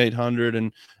 4th in the 800,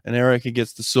 and Erica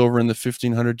gets the silver in the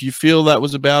 1500. Do you feel that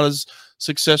was about as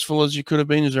successful as you could have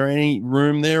been? Is there any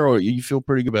room there, or you feel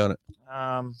pretty good about it?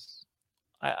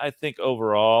 I think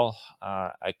overall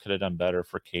I could have done better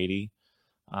for Katie.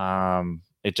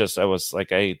 It just, I was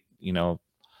like, I don't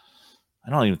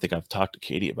even think I've talked to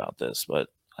Katie about this, but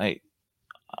I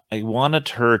wanted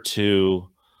her to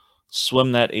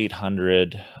swim that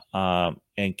 800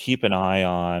 and keep an eye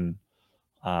on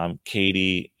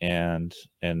Katie and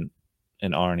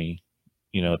Arnie,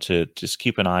 to just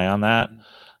keep an eye on that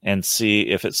and see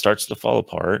if it starts to fall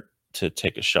apart, to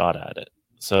take a shot at it.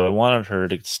 So I wanted her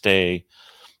to stay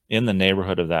in the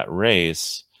neighborhood of that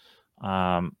race.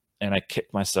 And I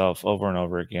kicked myself over and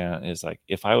over again. Is like,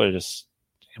 if I would have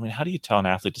how do you tell an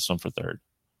athlete to swim for third?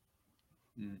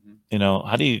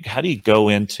 How do you go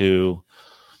into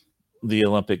the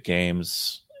Olympic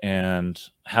Games and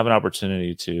have an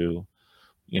opportunity to,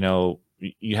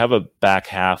 you have a back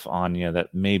half on you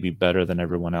that may be better than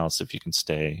everyone else if you can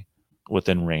stay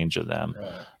within range of them.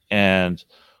 Right. And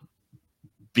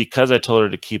because I told her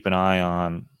to keep an eye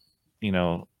on,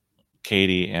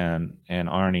 Katie and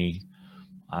Arnie,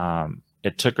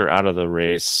 it took her out of the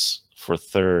race for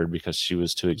third because she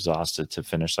was too exhausted to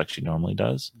finish like she normally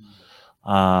does.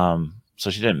 So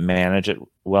she didn't manage it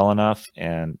well enough.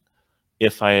 And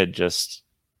if I had just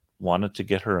wanted to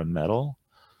get her a medal,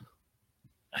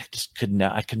 I could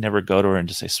never go to her and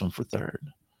just say swim for third.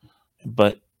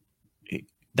 But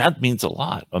that means a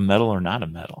lot, a medal or not a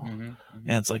medal. And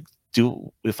it's like,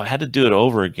 if I had to do it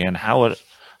over again, how would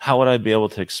I be able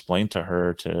to explain to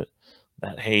her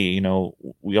that, hey,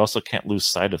 we also can't lose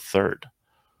sight of third.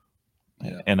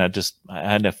 Yeah. And I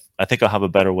think I'll have a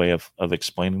better way of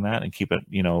explaining that and keep it,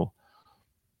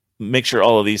 make sure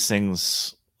all of these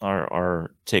things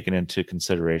are taken into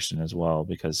consideration as well,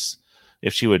 because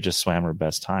if she would just swam her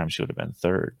best time, she would have been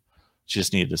third. She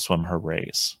just needed to swim her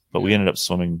race. But we ended up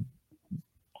swimming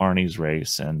Arnie's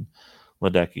race and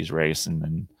Ledecky's race. And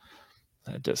then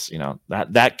that just,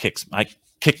 that kicks,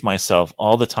 kick myself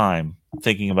all the time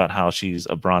thinking about how she's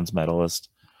a bronze medalist,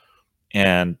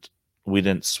 and we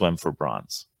didn't swim for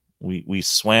bronze. We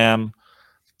swam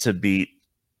to beat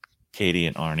Katie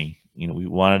and Arnie. We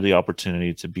wanted the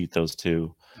opportunity to beat those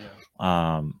two,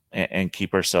 and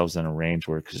keep ourselves in a range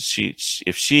where, because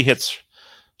if she hits,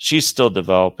 she's still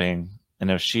developing,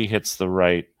 and if she hits the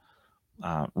right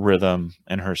rhythm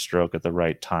and her stroke at the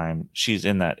right time, she's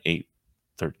in that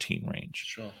 8:13 range.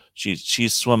 Sure.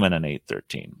 She's swimming an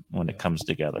 8:13 when it comes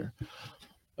together.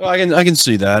 Well, I can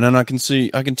see that, and I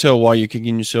can tell why you're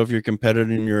kicking yourself. You're a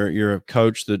competitor, and you're a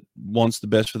coach that wants the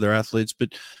best for their athletes.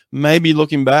 But maybe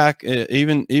looking back,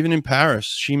 even in Paris,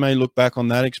 she may look back on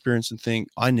that experience and think,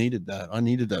 I needed that. I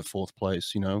needed that fourth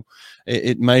place.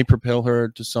 It may propel her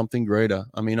to something greater.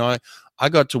 I mean, I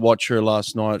got to watch her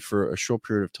last night for a short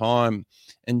period of time,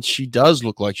 and she does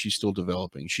look like she's still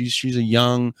developing. She's a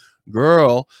young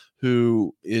girl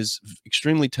who is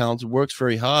extremely talented, works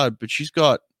very hard, but she's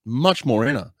got much more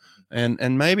in her,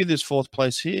 and maybe this fourth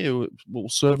place here will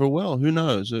serve her well. Who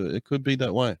knows? It could be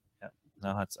that way. Yeah,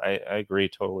 no, I agree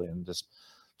totally. And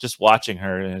just watching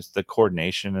her, the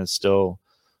coordination is still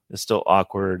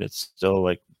awkward. It's still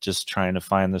like just trying to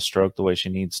find the stroke the way she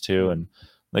needs to, and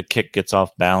the kick gets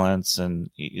off balance,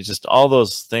 and it's just all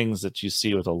those things that you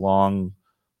see with a long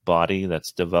body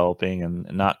that's developing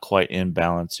and not quite in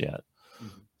balance yet.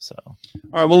 So, all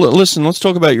right. Well, listen, let's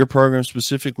talk about your program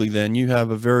specifically then. You have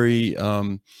a very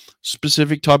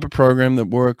specific type of program that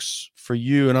works for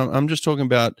you. And I'm just talking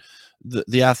about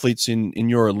the athletes in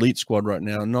your elite squad right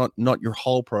now, not your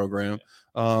whole program.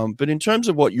 But in terms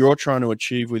of what you're trying to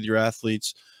achieve with your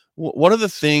athletes, what are the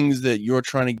things that you're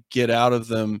trying to get out of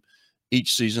them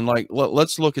each season? Like,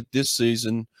 let's look at this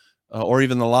season or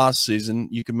even the last season.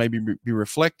 You can maybe be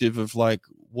reflective of, like,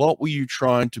 what were you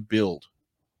trying to build?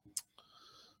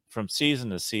 From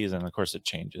season to season, of course, it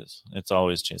changes. It's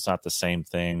always changed. It's not the same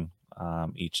thing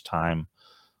each time.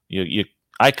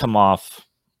 I come off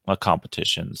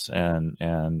competitions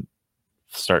and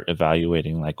start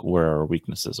evaluating like where our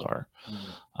weaknesses are.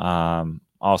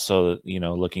 Also,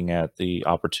 looking at the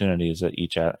opportunities that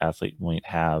each athlete might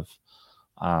have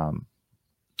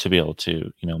to be able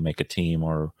to, make a team,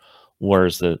 or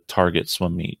where's the target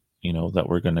swim meet, that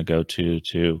we're going to go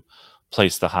to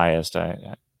place the highest.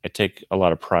 I take a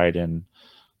lot of pride in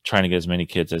trying to get as many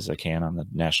kids as I can on the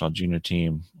national junior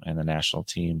team and the national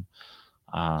team.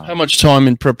 How much time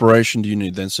in preparation do you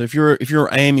need then? So if you're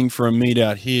aiming for a meet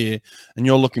out here and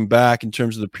you're looking back in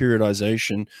terms of the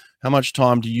periodization, how much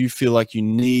time do you feel like you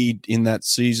need in that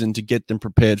season to get them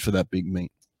prepared for that big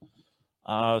meet?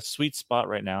 Sweet spot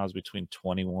right now is between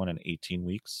 21 and 18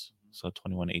 weeks. So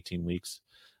 21, 18 weeks.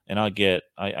 And I get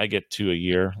 2 a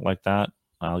year like that.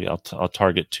 I'll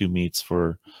target 2 meets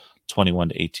for 21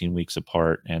 to 18 weeks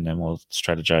apart, and then we'll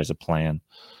strategize a plan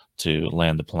to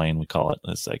land the plane. We call it.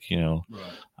 It's like,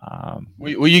 Right.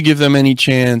 Will you give them any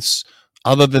chance,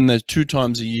 other than the 2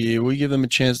 times a year, will you give them a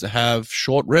chance to have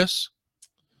short rests?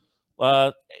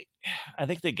 I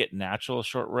think they get natural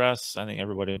short rests. I think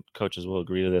everybody, coaches, will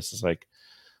agree to this. It's like,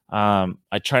 I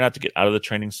try not to get out of the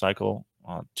training cycle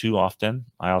too often.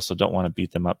 I also don't want to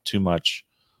beat them up too much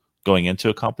going into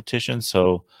a competition.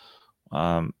 So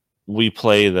we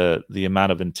play the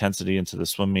amount of intensity into the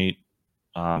swim meet,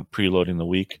 preloading the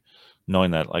week,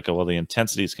 knowing that the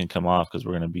intensities can come off because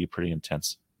we're going to be pretty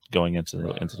intense going into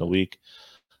the week.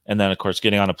 And then, of course,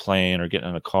 getting on a plane or getting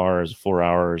in a car is 4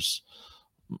 hours,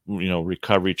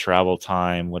 recovery, travel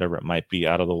time, whatever it might be,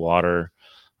 out of the water.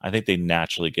 I think they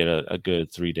naturally get a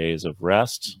good 3 days of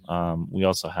rest. We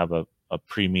also have a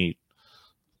pre-meet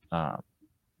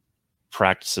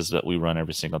practices that we run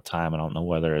every single time. I don't know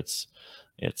whether it's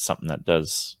something that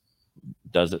does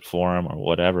it for them or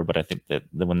whatever, but I think that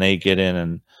when they get in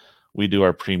and we do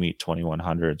our pre-meet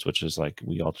 2100s, which is like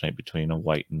we alternate between a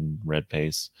white and red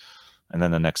pace, and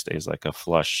then the next day is like a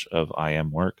flush of IM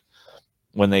work.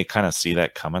 When they kind of see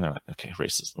that coming, they're like, okay,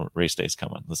 race day's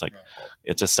coming. It's like,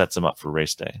 it just sets them up for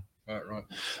race day. Right.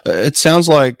 It sounds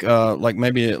like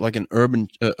maybe like an Urban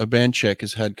Check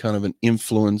has had kind of an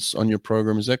influence on your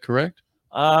program. Is that correct?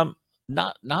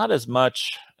 Not as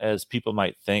much as people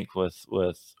might think with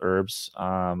Herbs.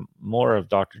 More of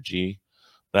Dr. G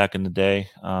back in the day.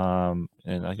 And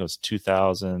I think it was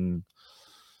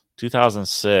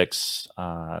 2006.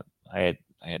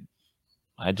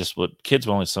 Kids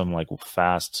were only swim like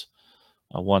fast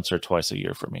once or twice a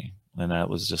year for me. And that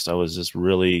was I was just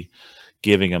really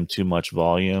giving them too much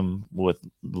volume with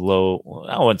low.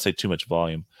 I wouldn't say too much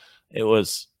volume. It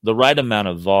was the right amount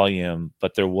of volume,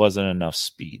 but there wasn't enough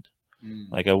speed.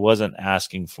 Like I wasn't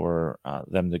asking for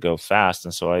them to go fast.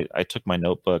 And so I took my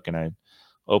notebook and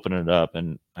opening it up,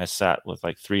 and I sat with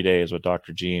like 3 days with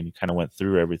Dr. G, and he kind of went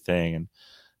through everything, and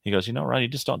he goes, Ryan, you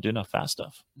just don't do enough fast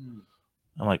stuff.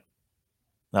 I'm like,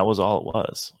 that was all it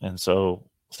was. And so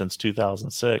since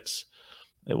 2006,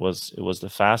 it was the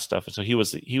fast stuff. And so he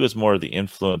was more of the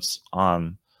influence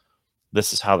on,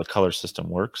 this is how the color system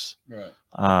works. Right.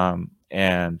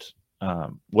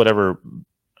 Whatever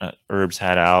Herbs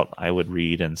had out, I would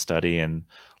read and study and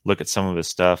look at some of his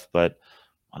stuff. But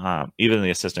even the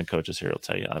assistant coaches here will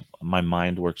tell you, my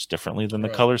mind works differently than the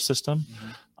color system.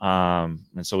 And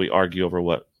so we argue over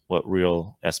what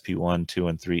real SP1, 2,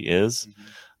 and 3 is.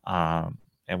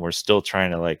 And we're still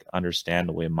trying to like understand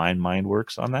the way my mind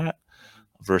works on that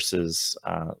versus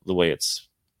the way it's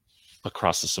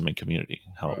across the swimming community,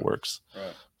 how it works.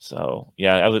 Right. So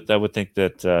yeah, I would think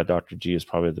that Dr. G is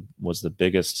probably was the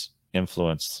biggest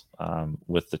influence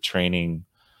with the training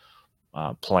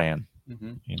plan.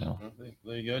 There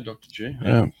you go, Dr. G.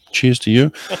 Yeah. Cheers to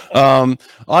you.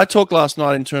 I talked last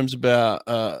night in terms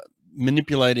about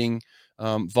manipulating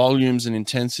volumes and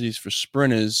intensities for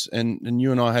sprinters, and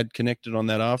you and I had connected on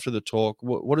that after the talk.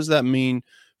 What does that mean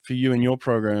for you and your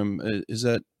program? Is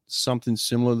that something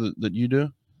similar that you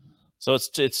do? So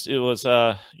it was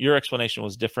your explanation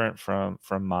was different from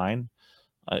mine.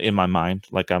 In my mind,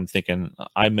 like I'm thinking,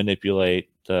 I manipulate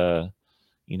the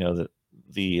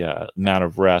amount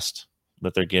of rest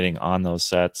that they're getting on those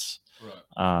sets,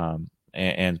 right.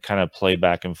 and kind of play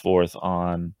back and forth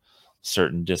on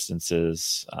certain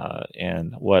distances,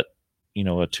 and what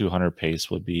a 200 pace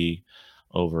would be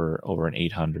over an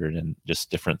 800, and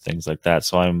just different things like that.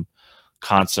 So I'm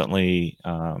constantly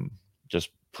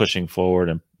just pushing forward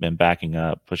and backing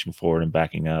up, pushing forward and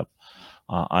backing up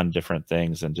on different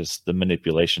things, and just the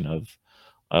manipulation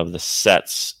of the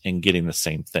sets and getting the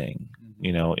same thing,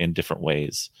 in different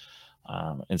ways.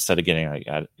 Instead of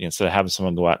having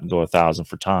someone go out and go 1,000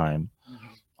 for time,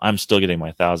 I'm still getting my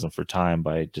 1,000 for time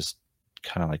by just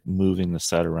kind of like moving the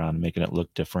set around and making it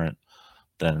look different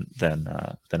than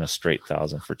a straight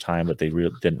 1,000 for time, but they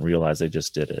didn't realize they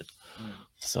just did it.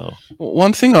 So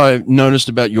one thing I noticed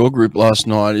about your group last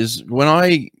night is when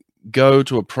I go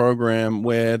to a program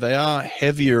where they are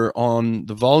heavier on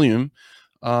the volume,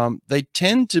 they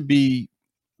tend to be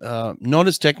not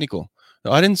as technical.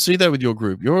 I didn't see that with your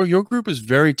group. Your group is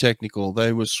very technical.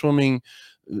 They were swimming.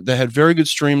 They had very good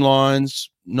streamlines,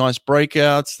 nice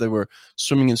breakouts. They were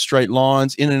swimming in straight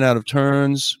lines, in and out of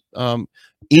turns,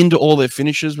 into all their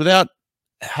finishes without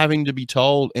having to be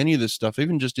told any of this stuff,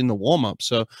 even just in the warm-up.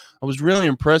 So I was really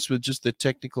impressed with just their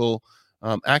technical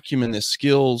acumen, their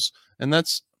skills, and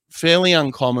that's fairly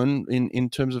uncommon in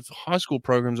terms of high school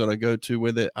programs that I go to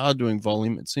where they are doing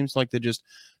volume. It seems like they're just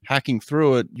hacking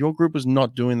through it. Your group is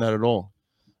not doing that at all.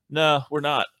 No, we're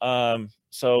not.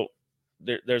 So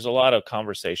there's a lot of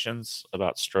conversations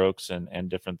about strokes and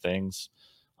different things,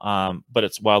 but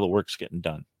it's while the work's getting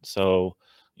done. So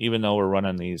even though we're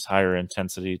running these higher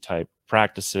intensity type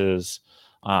practices,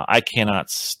 I cannot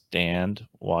stand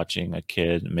watching a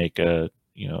kid make a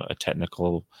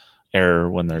technical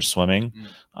error when they're swimming.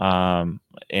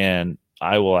 And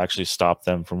I will actually stop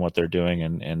them from what they're doing,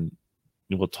 and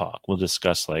we'll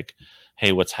discuss like,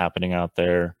 hey, what's happening out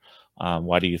there?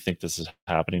 Why do you think this is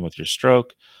happening with your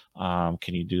stroke?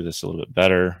 Can you do this a little bit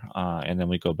better? And then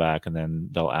we go back, and then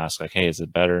they'll ask like, hey, is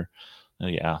it better?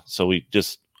 Yeah. So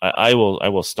I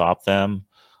will stop them.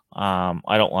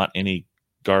 I don't want any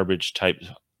garbage type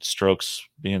strokes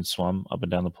being swum up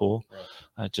and down the pool.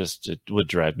 Right. It would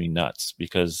drive me nuts,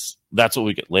 because that's what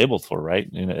we get labeled for, right?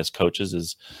 As coaches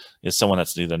is someone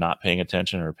that's either not paying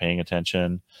attention or paying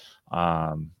attention.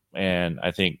 And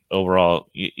I think overall,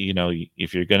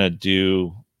 if you're going to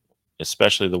do,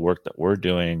 especially the work that we're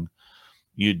doing,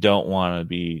 you don't want to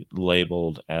be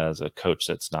labeled as a coach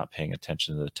that's not paying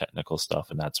attention to the technical stuff.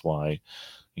 And that's why,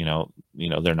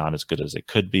 they're not as good as they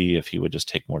could be if he would just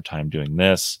take more time doing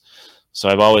this. So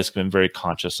I've always been very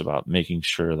conscious about making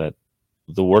sure that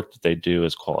the work that they do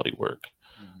is quality work,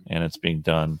 and it's being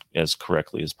done as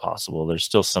correctly as possible. There's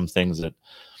still some things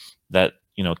that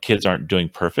kids aren't doing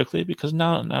perfectly, because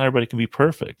not everybody can be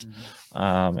perfect.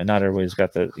 And not everybody's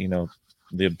got the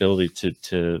ability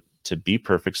to be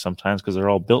perfect sometimes, because they're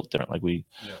all built different. Like we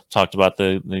talked about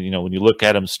when you look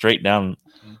at him straight down,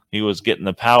 he was getting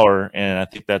the power. And I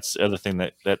think that's the other thing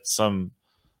that some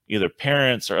either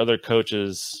parents or other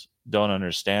coaches don't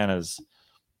understand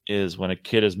is when a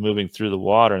kid is moving through the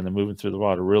water, and they're moving through the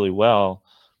water really well,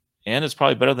 and it's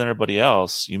probably better than everybody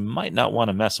else, you might not want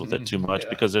to mess with it too much,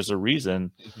 because there's a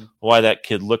reason why that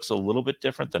kid looks a little bit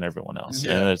different than everyone else.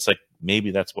 And it's like,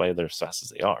 maybe that's why they're as fast as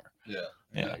they are.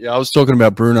 Yeah. I was talking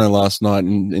about Bruno last night,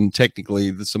 and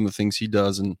technically some of the things he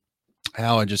does, and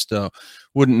how I just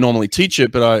wouldn't normally teach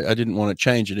it, but I didn't want to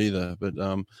change it either. But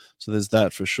so there's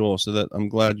that for sure. So that I'm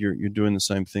glad you're doing the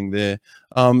same thing there.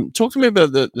 Talk to me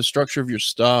about the structure of your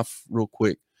staff real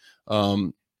quick.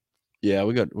 Yeah,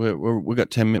 we got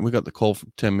 10 minutes. We got the call for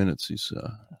 10 minutes. He's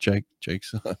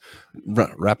Jake's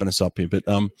wrapping us up here, but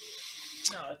no,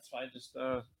 that's fine. Just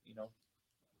you know,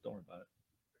 don't worry about it.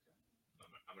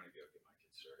 I'm gonna go get my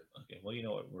kids started. Okay, well, you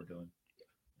know what we're doing.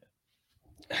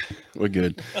 We're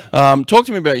good. Talk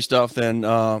to me about your stuff then.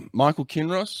 Michael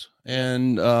Kinross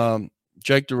and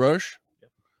Jake DeRoche.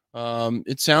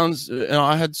 It sounds,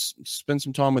 I had spent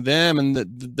some time with them, and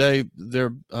that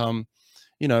they're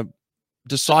you know,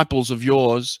 disciples of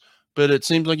yours, but it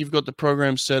seems like you've got the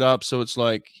program set up so it's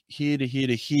like here to here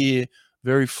to here,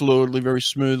 very fluidly, very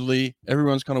smoothly.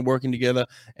 Everyone's kind of working together,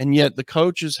 and yet the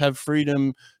coaches have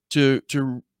freedom to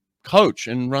coach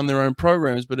and run their own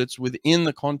programs, but it's within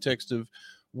the context of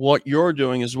what you're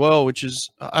doing as well, which is,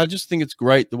 I just think it's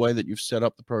great the way that you've set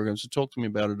up the program. So talk to me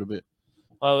about it a bit.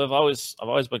 Well, I've always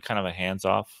been kind of a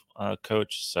hands-off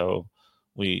coach. So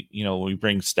we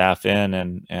bring staff in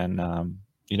and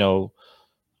you know,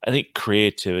 I think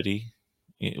creativity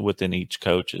within each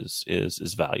coach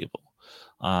is valuable.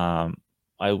 I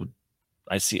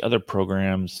see other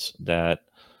programs that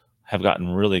have gotten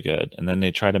really good, and then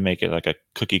they try to make it like a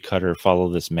cookie cutter, follow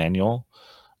this manual.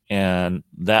 And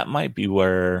that might be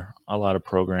where a lot of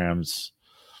programs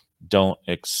don't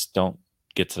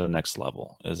get to the next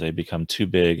level, as they become too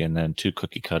big and then too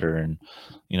cookie cutter. And,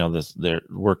 you know, their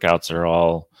workouts are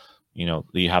all, you know,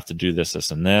 you have to do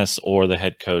this, and this, or the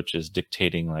head coach is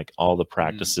dictating like all the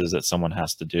practices that someone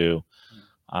has to do.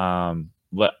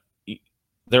 But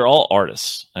they're all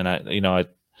artists. And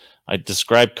I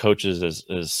describe coaches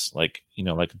as like, you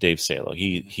know, like Dave Salo.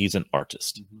 He's an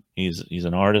artist. He's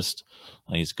an artist.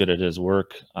 He's good at his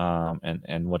work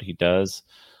and what he does.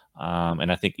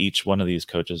 And I think each one of these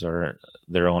coaches are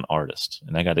their own artist,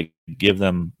 and I got to give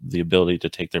them the ability to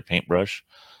take their paintbrush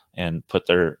and put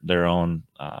their own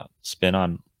spin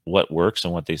on what works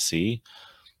and what they see.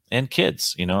 And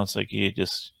kids, you know, it's like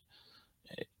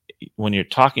when you're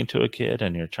talking to a kid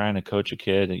and you're trying to coach a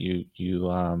kid,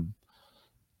 you're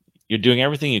doing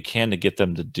everything you can to get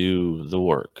them to do the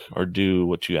work or do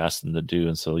what you ask them to do.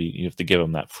 And so you have to give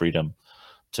them that freedom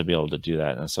to be able to do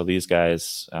that. And so these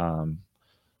guys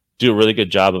do a really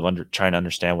good job of trying to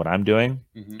understand what I'm doing,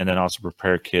 and then also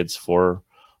prepare kids for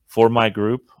my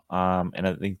group. And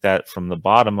I think that from the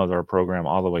bottom of our program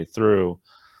all the way through,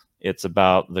 it's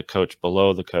about the coach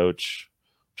below the coach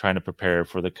trying to prepare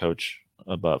for the coach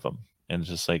above them. And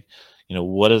it's just like, you know,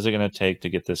 what is it going to take to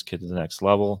get this kid to the next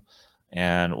level?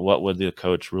 And what would the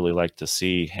coach really like to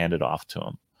see handed off to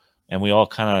him? And we all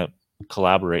kind of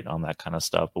collaborate on that kind of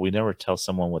stuff, but we never tell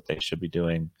someone what they should be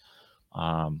doing.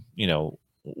 You know,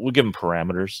 we give them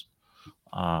parameters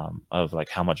of like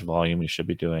how much volume you should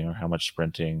be doing or how much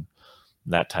sprinting,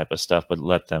 that type of stuff, but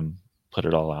let them put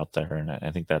it all out there. And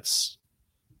I think that's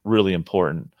really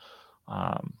important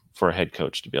for a head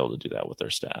coach to be able to do that with their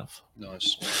staff.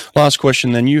 Nice. Last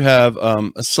question. Then you have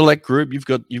a select group. You've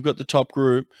got the top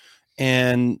group,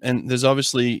 and there's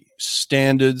obviously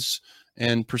standards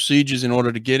and procedures in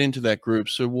order to get into that group.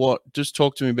 So just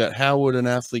talk to me about how would an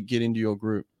athlete get into your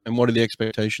group, and what are the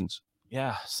expectations?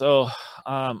 Yeah. So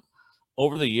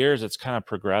over the years, it's kind of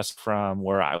progressed from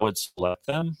where I would select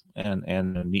them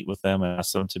and meet with them and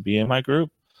ask them to be in my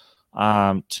group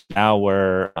to now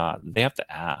where they have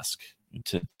to ask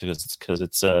because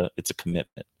it's a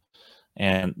commitment.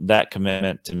 And that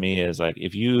commitment to me is like,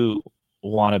 if you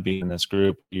want to be in this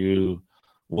group, you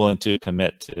willing to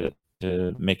commit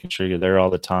to making sure you're there all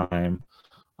the time.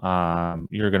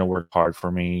 You're going to work hard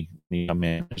for me. I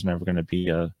mean, there's never going to be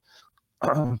a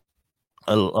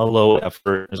low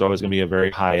effort. There's always going to be a very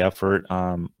high effort,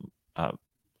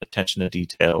 attention to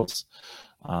details.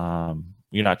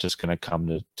 You're not just going to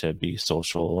come to be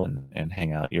social and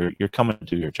hang out. You're coming to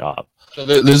do your job. So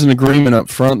there's an agreement up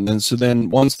front, then. So then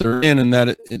once they're in and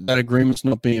that agreement's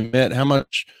not being met, how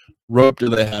much rope do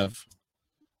they have?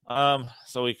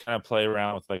 So we kind of play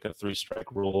around with like a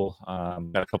 3-strike rule.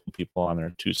 Got a couple people on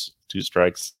there, two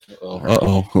strikes.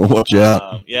 Watch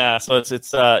out. Yeah. So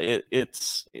it's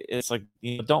like,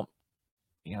 don't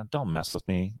mess with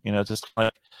me. Just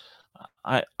like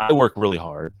I work really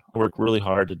hard. I work really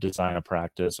hard to design a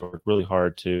practice. I work really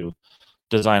hard to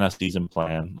design a season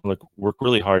plan. Work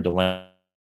really hard to land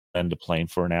a plane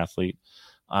for an athlete.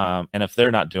 And if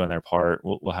they're not doing their part,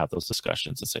 we'll have those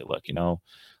discussions and say, look,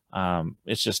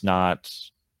 it's just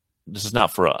this is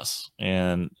not for us,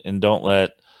 and don't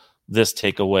let this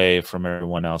take away from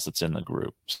everyone else that's in the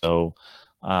group. So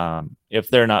If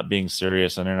they're not being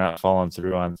serious and they're not following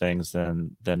through on things,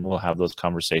 then we'll have those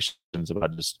conversations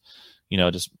about just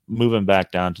moving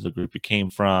back down to the group you came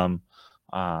from,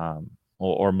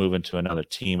 or moving to another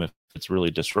team if it's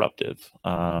really disruptive.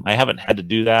 I haven't had to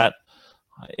do that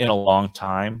in a long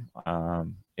time.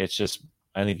 It's just,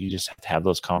 I think you just have to have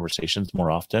those conversations more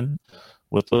often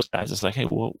with those guys. It's like, hey,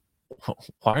 well,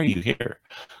 why are you here?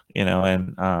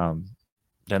 And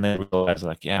then they realize,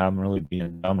 like, yeah, I'm really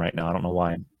being dumb right now. I don't know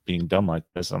why I'm being dumb like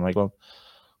this. I'm like, well,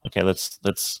 okay, this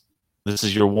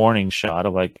is your warning shot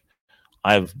of, like,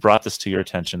 I've brought this to your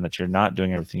attention that you're not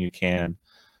doing everything you can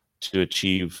to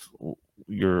achieve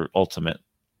your ultimate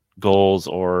goals,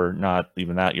 or not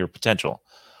even that, your potential.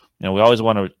 We always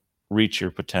want to reach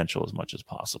your potential as much as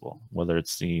possible, whether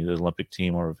it's the Olympic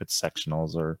team or if it's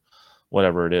sectionals or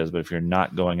whatever it is. But if you're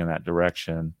not going in that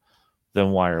direction,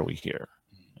 then why are we here?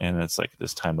 And it's like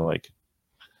this time to, like,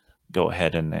 go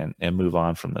ahead and move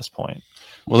on from this point.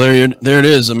 Well, there it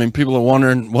is. I mean, people are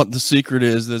wondering what the secret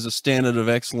is. There's a standard of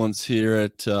excellence here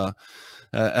at the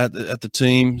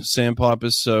team,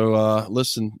 Sandpipers. So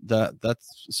listen,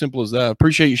 that's simple as that.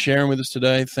 Appreciate you sharing with us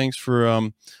today. Thanks for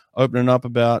opening up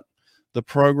about the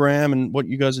program and what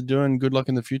you guys are doing. Good luck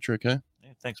in the future. Okay. Yeah,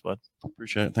 thanks, bud.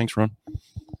 Appreciate it. Thanks, Ron.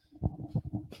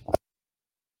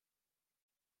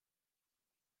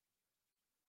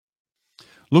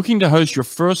 Looking to host your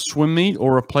first swim meet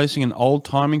or replacing an old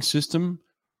timing system?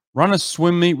 Run a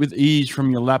swim meet with ease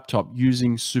from your laptop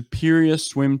using Superior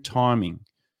Swim Timing.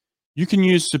 You can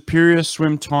use Superior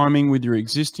Swim Timing with your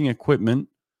existing equipment,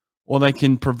 or they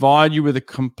can provide you with a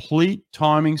complete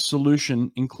timing solution,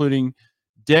 including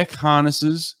deck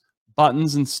harnesses,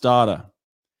 buttons, and starter.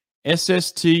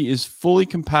 SST is fully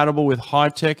compatible with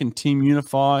Hi-Tech and Team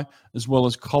Unify, as well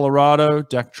as Colorado,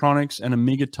 Daktronics, and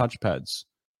Amiga touchpads.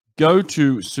 Go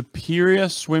to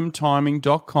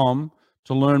superiorswimtiming.com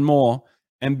to learn more,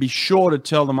 and be sure to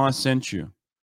tell them I sent you.